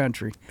for our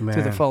country through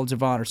the Man. Folds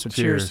of Honor. So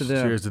cheers to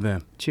them. Cheers to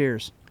them.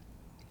 Cheers.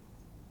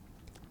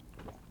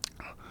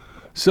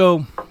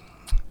 So,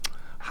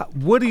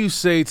 what do you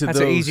say to That's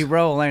those? an easy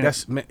roll, ain't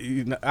it? That's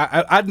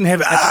I didn't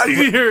have it. You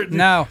didn't hear it.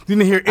 No.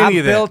 Didn't hear any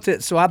of that. built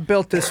it. So I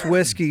built this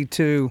whiskey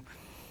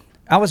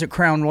I was a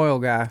Crown Royal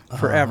guy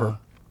forever.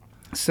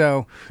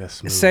 So That's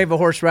smooth. Save a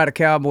Horse, Ride a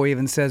Cowboy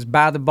even says,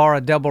 buy the bar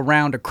a double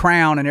round, a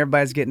Crown, and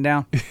everybody's getting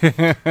down.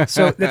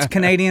 So that's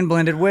Canadian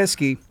blended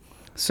whiskey.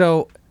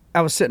 So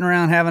I was sitting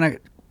around having a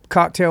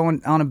cocktail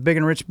on a big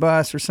and rich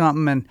bus or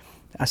something, and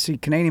I see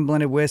Canadian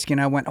blended whiskey, and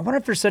I went, I wonder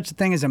if there's such a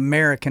thing as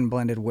American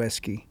blended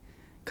whiskey,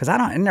 because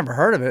I never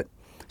heard of it.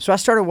 So I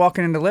started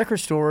walking into liquor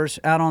stores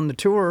out on the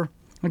tour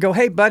and go,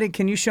 hey, buddy,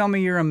 can you show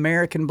me your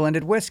American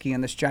blended whiskey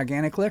in this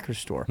gigantic liquor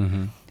store?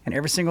 Mm-hmm. And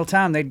every single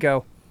time they'd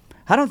go,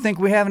 I don't think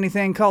we have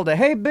anything called that.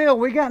 Hey, Bill,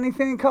 we got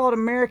anything called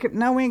American?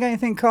 No, we ain't got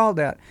anything called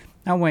that.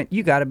 I went,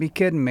 you got to be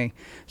kidding me.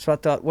 So I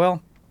thought,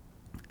 well,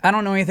 I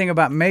don't know anything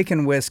about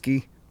making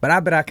whiskey, but I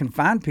bet I can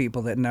find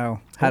people that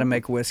know how to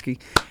make whiskey.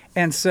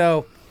 And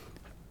so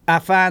I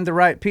find the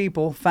right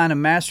people, find a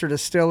master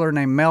distiller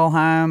named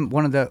Melheim,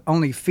 one of the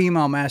only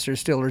female master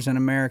distillers in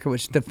America,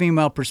 which the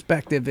female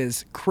perspective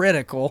is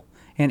critical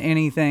in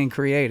anything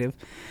creative.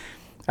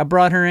 I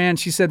brought her in.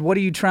 She said, what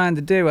are you trying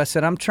to do? I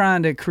said, I'm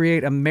trying to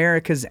create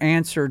America's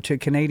answer to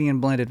Canadian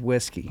blended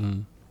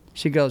whiskey.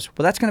 She goes,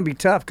 well, that's going to be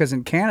tough because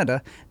in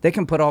Canada, they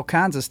can put all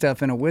kinds of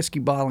stuff in a whiskey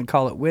bottle and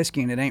call it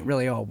whiskey, and it ain't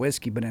really all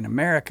whiskey. But in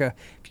America,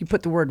 if you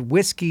put the word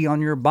whiskey on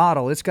your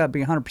bottle, it's got to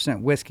be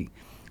 100% whiskey.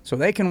 So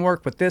they can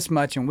work with this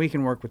much and we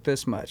can work with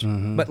this much.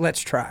 But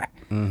let's try.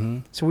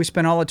 So we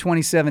spent all of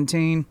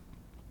 2017,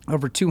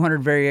 over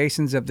 200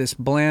 variations of this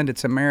blend.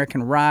 It's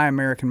American rye,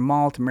 American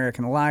malt,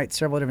 American light,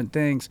 several different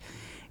things,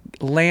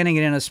 landing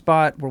it in a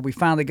spot where we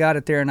finally got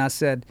it there. And I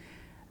said,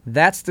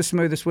 that's the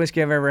smoothest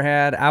whiskey I've ever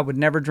had. I would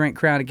never drink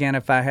Crown again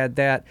if I had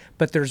that.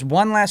 But there's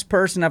one last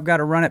person I've got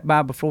to run it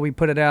by before we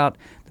put it out.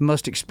 The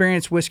most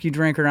experienced whiskey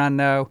drinker I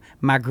know,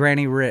 my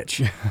Granny Rich,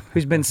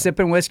 who's been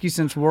sipping whiskey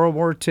since World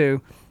War II.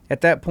 At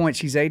that point,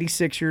 she's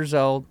 86 years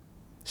old,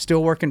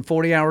 still working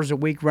 40 hours a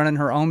week, running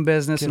her own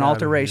business, an outta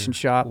alteration here.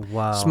 shop,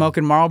 Wow.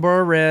 smoking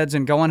Marlboro Reds,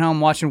 and going home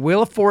watching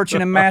Wheel of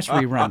Fortune and MASH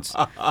reruns.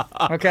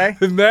 Okay?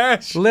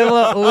 MASH.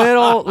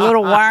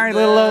 Little wiry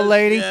little old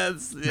lady.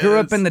 Yes, Grew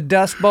up yes. in the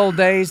Dust Bowl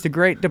days, the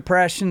Great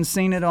Depression,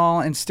 seen it all,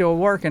 and still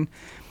working.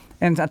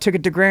 And I took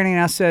it to Granny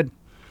and I said,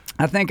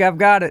 I think I've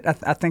got it.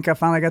 I think I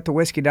finally got the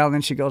whiskey down.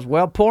 And she goes,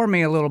 well, pour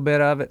me a little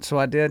bit of it. So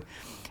I did.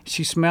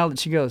 She smelled it.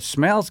 She goes,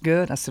 smells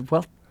good. I said,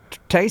 well,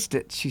 taste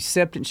it. She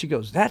sipped it and she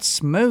goes, that's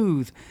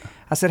smooth.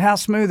 I said, how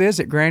smooth is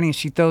it, Granny? And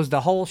she throws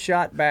the whole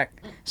shot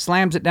back,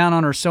 slams it down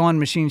on her sewing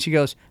machine. She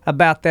goes,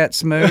 about that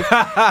smooth.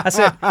 I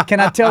said, can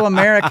I tell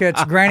America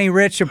it's Granny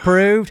Rich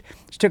approved?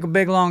 She took a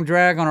big long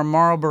drag on her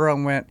Marlboro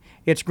and went,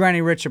 it's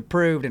Granny Rich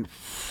approved, and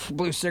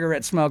blew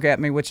cigarette smoke at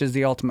me, which is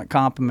the ultimate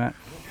compliment.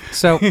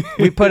 So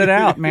we put it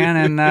out, man,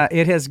 and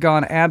it has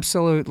gone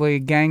absolutely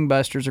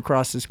gangbusters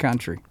across this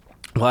country.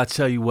 Well, I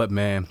tell you what,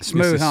 man.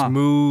 Smooth, this is huh?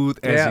 smooth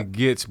as Yeah. it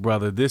gets,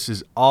 brother. This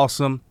is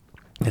awesome.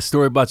 The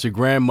story about your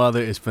grandmother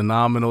is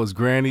phenomenal. Is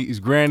Granny?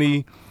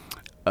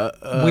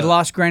 We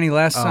lost Granny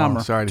last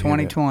summer, sorry to hear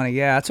that. 2020.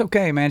 Yeah, it's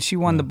okay, man. She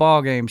won the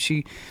ball game.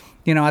 She,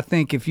 I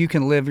think if you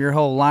can live your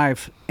whole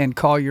life and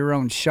call your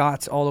own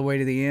shots all the way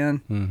to the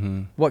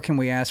end, what can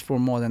we ask for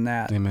more than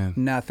that? Amen.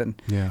 Nothing.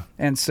 Yeah.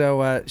 And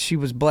so she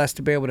was blessed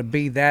to be able to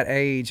be that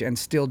age and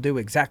still do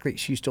exactly.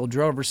 She still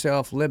drove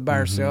herself, lived by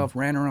herself,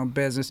 ran her own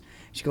business.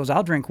 She goes,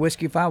 I'll drink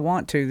whiskey if I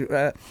want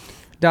to.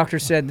 Doctor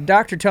said, the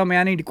doctor told me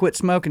I need to quit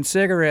smoking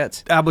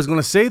cigarettes. I was going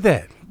to say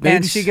that. Maybe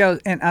And she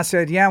goes, and I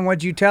said, yeah, and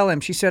what'd you tell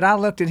him? She said, I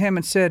looked at him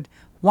and said,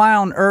 why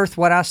on earth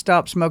would I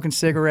stop smoking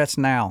cigarettes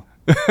now?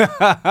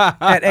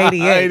 At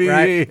 88,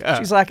 right? Yeah.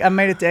 She's like, I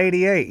made it to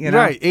 88, you know?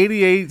 Right,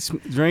 88,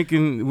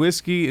 drinking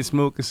whiskey and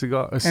smoking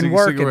And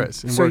working.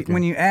 cigarettes. And So working.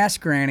 when you ask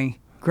Granny,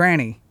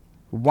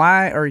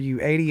 why are you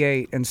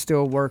 88 and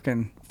still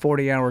working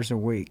 40 hours a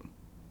week?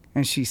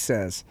 And she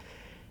says,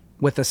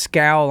 with a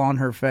scowl on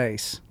her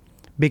face,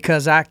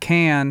 because I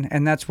can,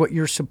 and that's what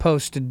you're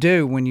supposed to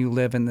do when you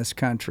live in this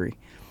country.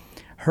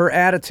 Her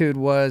attitude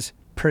was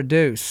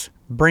produce,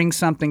 bring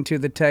something to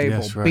the table,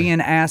 Yes, right. be an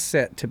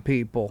asset to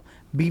people,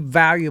 be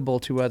valuable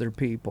to other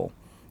people.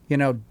 You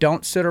know,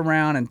 don't sit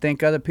around and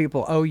think other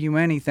people owe you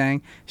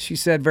anything. She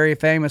said very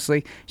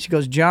famously, she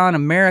goes, John,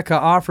 America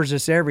offers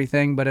us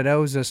everything, but it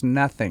owes us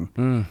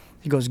nothing.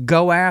 He goes,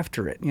 go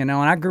after it, you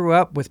know. And I grew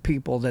up with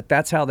people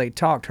that's how they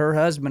talked. Her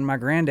husband, my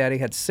granddaddy,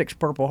 had 6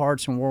 Purple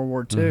Hearts in World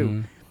War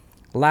II.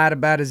 Lied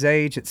about his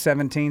age at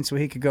 17 so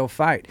he could go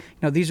fight. You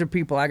know, these are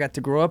people I got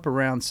to grow up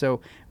around. So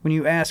when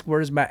you ask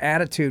where does my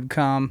attitude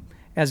come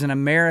as an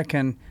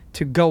American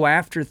to go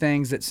after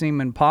things that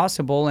seem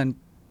impossible, and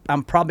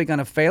I'm probably going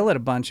to fail at a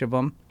bunch of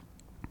them,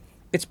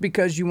 it's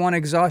because you want to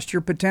exhaust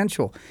your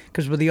potential.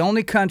 Because we're the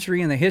only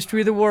country in the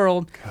history of the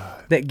world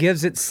that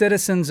gives its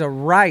citizens a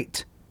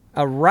right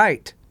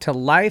to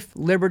life,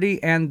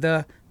 liberty, and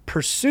the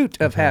pursuit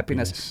of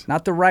happiness.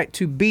 Not the right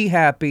to be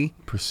happy,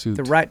 Pursuit.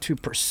 the right to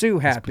pursue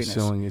happiness.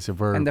 Pursuing, it's a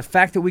verb. And the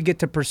fact that we get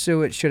to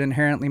pursue it should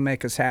inherently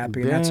make us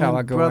happy. And that's how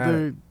I go at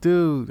brother, it.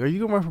 dude, are you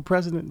going to run for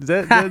president? Is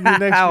that the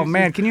next Oh, year?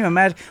 man, can you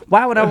imagine?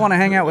 Why would I want to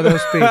hang out with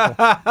those people?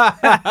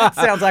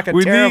 Sounds like a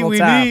terrible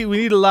time. We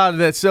need a lot of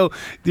that. So,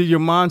 your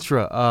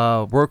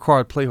mantra, work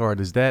hard, play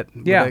hard, is that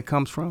where that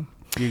comes from?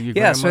 Your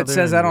Yeah, so it grandmother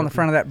says that and on the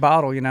front of that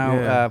bottle, you know,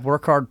 Yeah.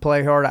 work hard,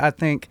 play hard. I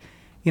think,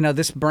 you know,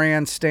 this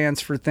brand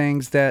stands for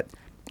things that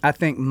I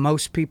think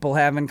most people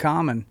have in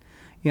common.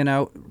 You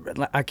know,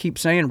 I keep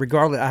saying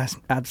regardless,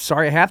 I'm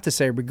sorry I have to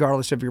say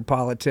regardless of your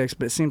politics,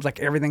 but it seems like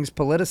everything's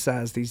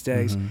politicized these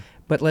days.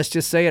 But let's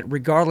just say it,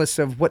 regardless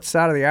of what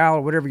side of the aisle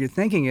or whatever your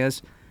thinking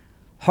is,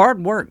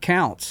 hard work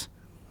counts.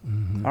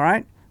 All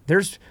right?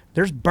 There's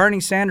Bernie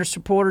Sanders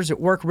supporters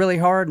that work really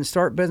hard and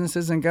start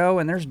businesses and go,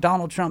 and there's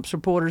Donald Trump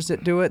supporters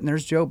that do it, and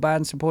there's Joe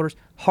Biden supporters.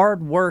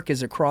 Hard work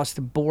is across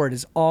the board,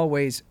 is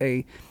always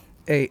a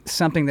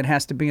something that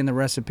has to be in the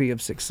recipe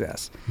of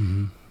success.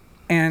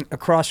 And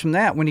across from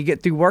that, when you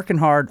get through working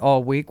hard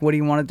all week, what do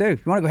you want to do?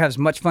 You want to go have as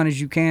much fun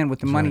as you can with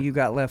the money you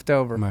got left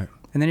over. Right.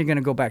 And then you're going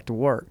to go back to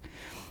work.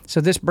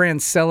 So this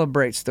brand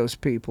celebrates those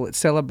people. It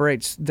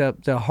celebrates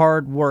the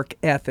hard work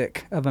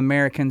ethic of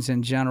Americans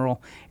in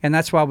general. And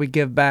that's why we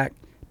give back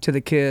to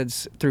the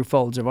kids through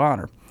Folds of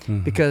Honor.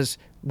 Because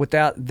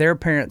without their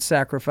parents'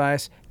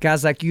 sacrifice,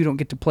 guys like you don't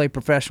get to play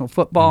professional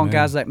football, and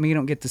guys like me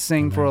don't get to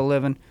sing for a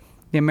living.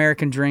 The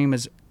American dream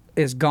is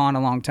gone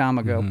a long time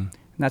ago. And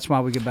that's why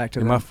we get back to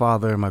And them. my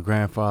father and my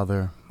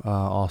grandfather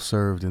all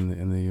served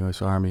in the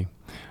U.S. Army.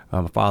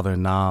 My father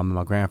in Nam, and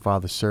my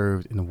grandfather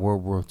served in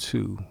World War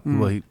II.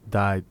 Well, he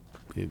died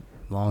a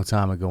long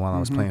time ago when I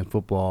was playing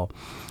football.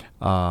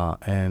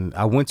 And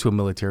I went to a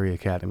military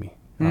academy,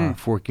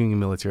 Fort Union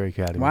Military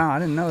Academy. Wow, I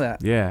didn't know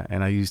that. Yeah,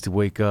 and I used to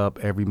wake up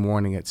every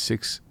morning at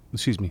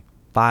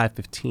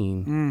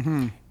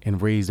 5:15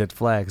 and raise that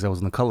flag because I was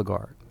in the color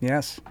guard.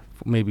 Yes.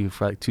 Maybe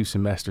for like 2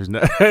 semesters.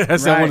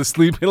 That's I want to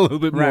sleep in a little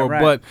bit more.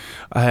 Right. But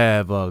I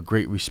have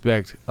great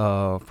respect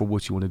for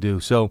what you want to do.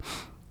 So,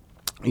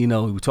 you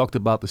know, we talked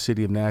about the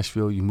city of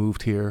Nashville. You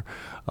moved here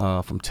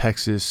from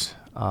Texas.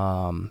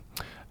 Yeah,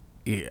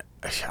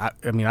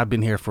 I mean, I've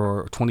been here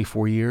for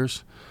 24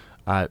 years.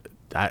 I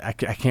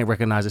can't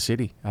recognize the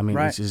city. I mean,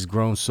 it's just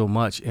grown so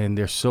much, and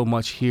there's so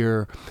much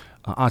here,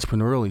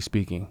 entrepreneurially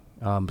speaking.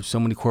 So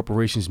many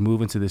corporations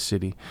move into this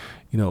city.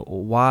 You know,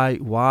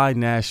 why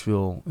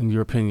Nashville, in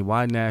your opinion,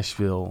 why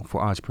Nashville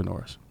for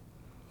entrepreneurs?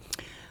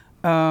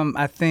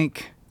 I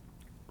think,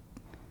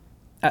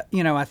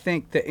 I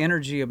think the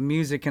energy of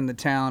music in the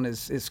town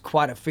is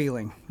quite a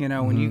feeling. You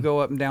know, when you go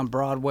up and down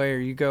Broadway, or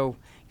you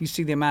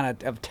see the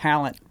amount of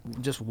talent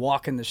just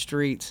walking the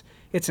streets,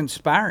 it's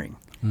inspiring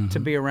to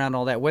be around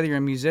all that, whether you're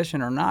a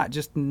musician or not.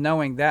 Just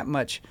knowing that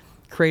much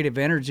creative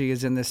energy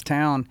is in this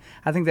town,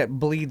 I think that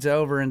bleeds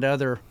over into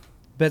other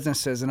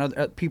businesses and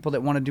other people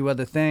that want to do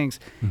other things.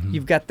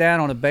 You've got that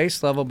on a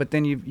base level, but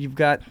then you've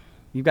got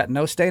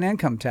no state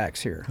income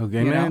tax here.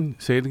 Okay, man.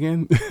 Say it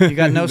again. You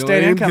got no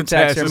state income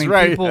tax. I mean,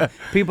 right.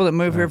 people that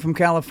move here from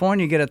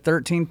California get a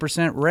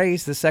 13%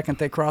 raise the second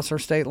they cross our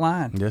state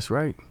line. That's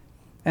right.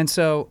 And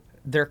so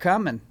they're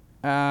coming.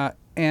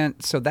 And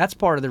so that's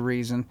part of the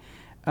reason.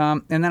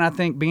 And then I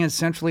think being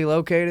centrally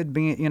located,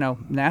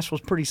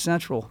 Nashville's pretty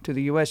central to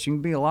the U.S. You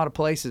can be a lot of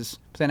places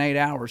within 8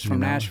 hours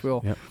from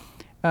Nashville. Yep.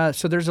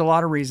 So there's a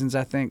lot of reasons,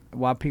 I think,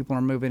 why people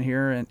are moving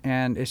here,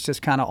 and it's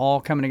just kind of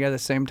all coming together at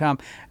the same time.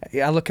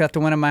 I look out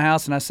the window of my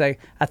house and I say,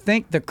 I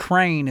think the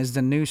crane is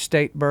the new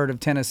state bird of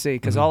Tennessee,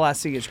 because all I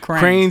see is cranes.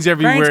 Cranes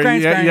everywhere.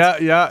 Cranes.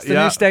 Yeah. It's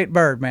the new state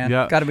bird, man.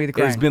 Yeah. Got to be the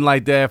crane. It's been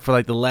like that for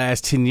like the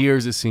last 10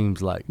 years, it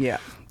seems like. Yeah.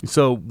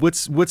 So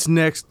what's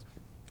next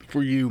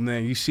for you,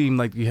 man? You seem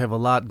like you have a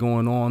lot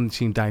going on. You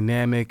seem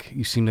dynamic.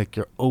 You seem like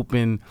you're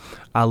open.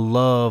 I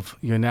love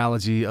your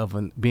analogy of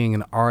being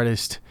an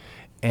artist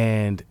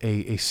and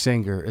a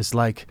singer. It's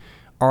like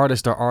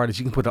artists are artists.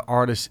 You can put an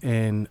artist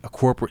in a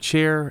corporate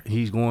chair,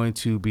 he's going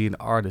to be an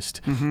artist.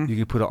 You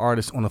can put an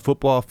artist on a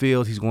football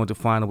field, he's going to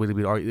find a way to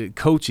be an artist.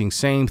 Coaching,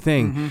 same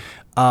thing.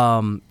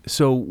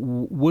 So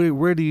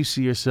where do you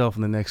see yourself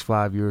in the next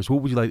 5 years?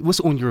 What would you like? What's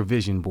on your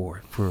vision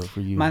board for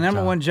you? My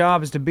number one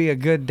job is to be a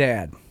good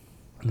dad.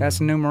 That's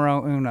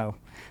numero uno.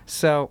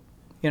 So,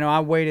 I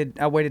waited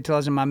till I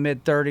was in my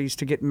mid-30s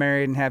to get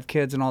married and have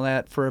kids and all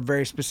that for a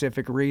very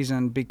specific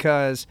reason,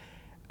 because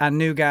I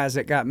knew guys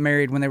that got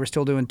married when they were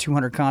still doing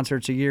 200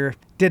 concerts a year.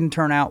 Didn't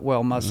turn out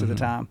well most of the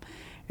time.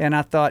 And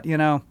I thought,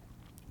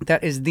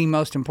 that is the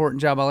most important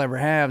job I'll ever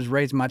have, is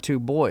raise my 2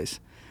 boys.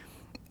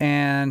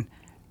 And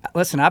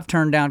listen, I've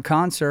turned down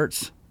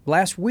concerts.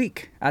 Last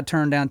week, I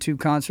turned down 2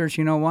 concerts.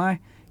 You know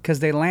why? Because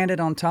they landed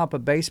on top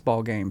of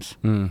baseball games.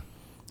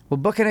 Well,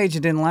 booking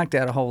agent didn't like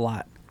that a whole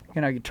lot.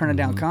 You turning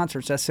down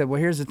concerts. I said, well,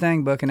 here's the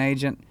thing, booking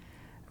agent.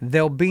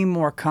 There'll be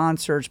more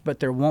concerts, but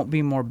there won't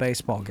be more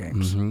baseball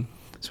games.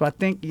 So I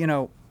think,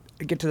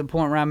 get to the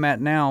point where I'm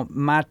at now,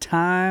 my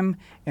time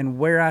and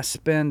where I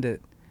spend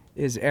it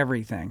is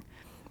everything.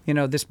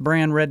 This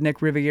brand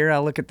Redneck Riviera, I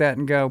look at that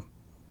and go,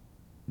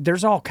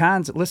 there's all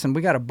kinds of, listen,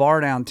 we got a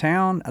bar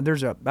downtown.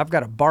 I've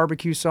got a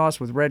barbecue sauce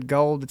with Red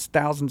Gold. It's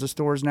thousands of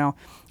stores now.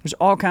 There's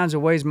all kinds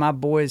of ways my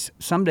boys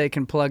someday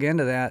can plug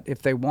into that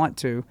if they want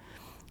to,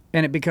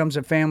 and it becomes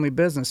a family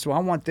business. So I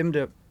want them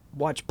to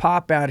watch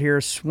Pop out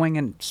here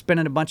spinning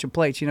a bunch of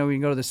plates. You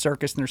can go to the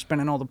circus and they're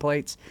spinning all the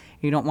plates.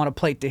 You don't want a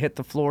plate to hit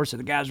the floor, so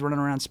the guy's running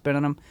around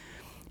spinning them.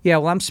 Yeah,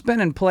 well, I'm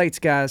spinning plates,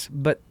 guys,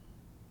 but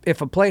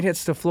if a plate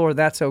hits the floor,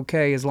 that's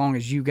okay as long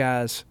as you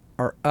guys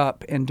are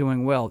up and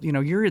doing well.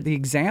 You're the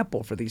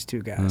example for these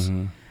 2 guys.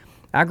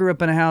 I grew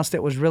up in a house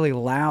that was really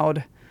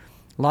loud,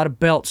 a lot of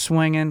belt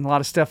swinging, a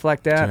lot of stuff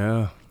like that.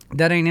 Yeah.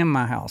 That ain't in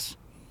my house.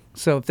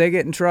 So if they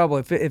get in trouble,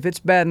 if it's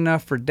bad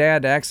enough for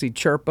Dad to actually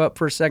chirp up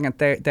for a second,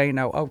 they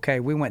know, okay,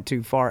 we went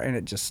too far, and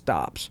it just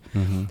stops.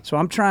 So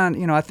I'm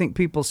trying, I think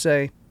people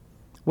say,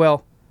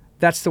 well,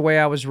 that's the way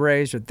I was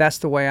raised, or that's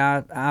the way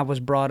I was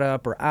brought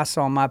up, or I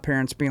saw my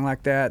parents being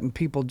like that, and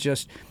people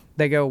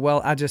they go,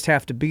 well, I just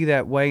have to be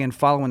that way and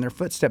follow in their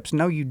footsteps.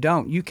 No, you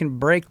don't. You can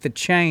break the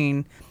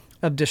chain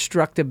of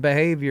destructive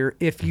behavior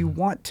if you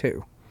want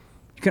to.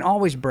 You can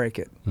always break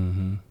it.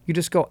 You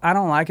just go, I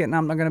don't like it, and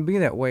I'm not going to be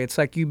that way. It's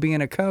like you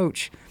being a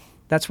coach.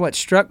 That's what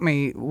struck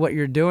me. What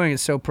you're doing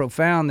is so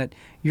profound, that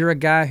you're a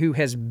guy who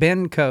has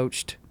been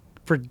coached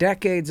for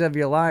decades of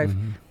your life.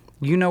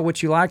 You know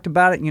what you liked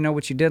about it. You know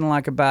what you didn't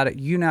like about it.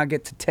 You now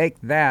get to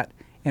take that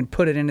and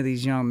put it into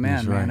these young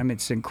men, man. I mean,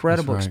 it's an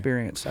incredible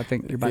experience I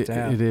think you're about to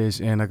have. It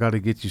is, and I got to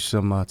get you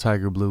some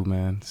Tiger Blue,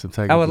 man. Some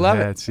Tiger Blue. I would love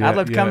hats. it. I'd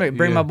love to come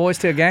bring my boys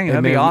to a game.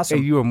 That'd be awesome.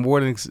 Hey, you are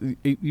more than,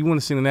 you want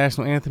to sing the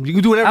national anthem? You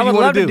can do whatever you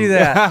want to do. I would love to do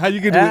that. You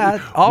can do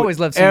I always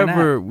love singing that.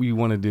 Whatever you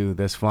want to do,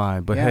 that's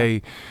fine. But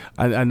hey,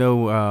 I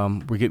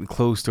know we're getting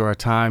close to our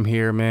time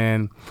here,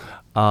 man.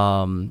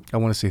 I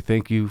want to say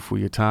thank you for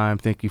your time.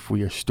 Thank you for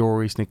your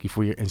stories. Thank you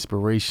for your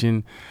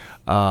inspiration.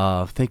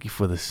 Thank you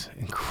for this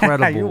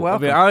incredible. You're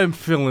welcome. I'm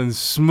feeling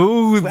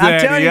smooth.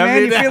 I'm telling you,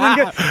 man, you're feeling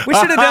good. We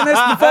should have done this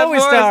before we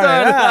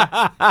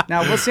started.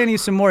 Now, we'll send you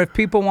some more. If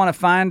people want to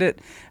find it,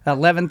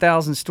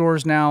 11,000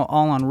 stores now,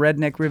 all on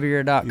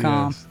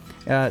redneckriviera.com.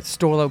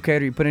 Store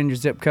locator, you put in your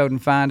zip code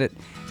and find it.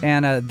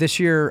 And this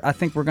year, I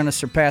think we're going to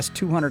surpass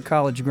 200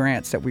 college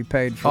grants that we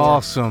paid for.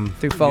 Awesome.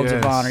 Through Folds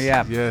of Honor,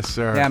 Yes,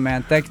 sir. Yeah,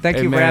 man. Thank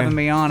you for having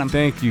me on.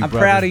 Thank you, I'm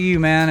brother. proud of you,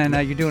 man, and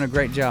you're doing a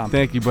great job.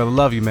 Thank you, brother.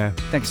 Love you, man.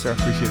 Thanks, sir.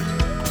 Appreciate it.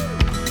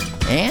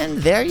 And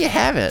there you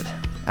have it,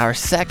 our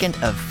second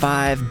of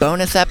 5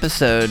 bonus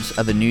episodes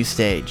of A New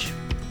Stage.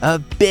 A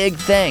big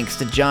thanks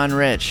to John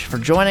Rich for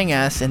joining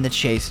us in the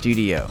Chase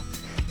studio.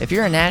 If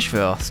you're in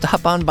Nashville,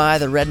 stop on by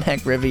the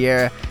Redneck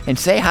Riviera and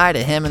say hi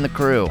to him and the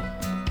crew.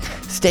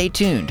 Stay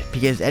tuned,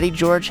 because Eddie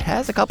George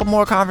has a couple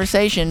more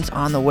conversations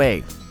on the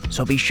way,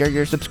 so be sure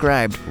you're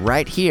subscribed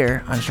right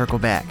here on Circle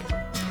Back.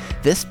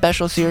 This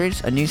special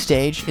series, A New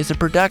Stage, is a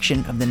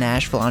production of the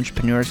Nashville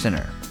Entrepreneur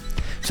Center.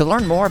 To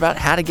learn more about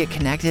how to get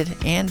connected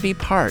and be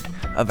part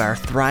of our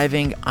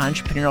thriving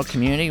entrepreneurial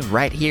community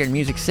right here in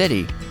Music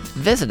City,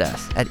 visit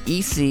us at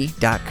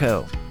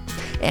ec.co.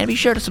 And be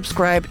sure to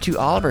subscribe to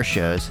all of our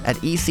shows at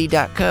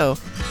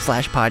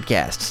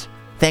ec.co/podcasts.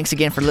 Thanks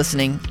again for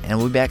listening, and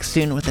we'll be back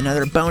soon with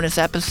another bonus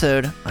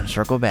episode on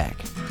Circle Back.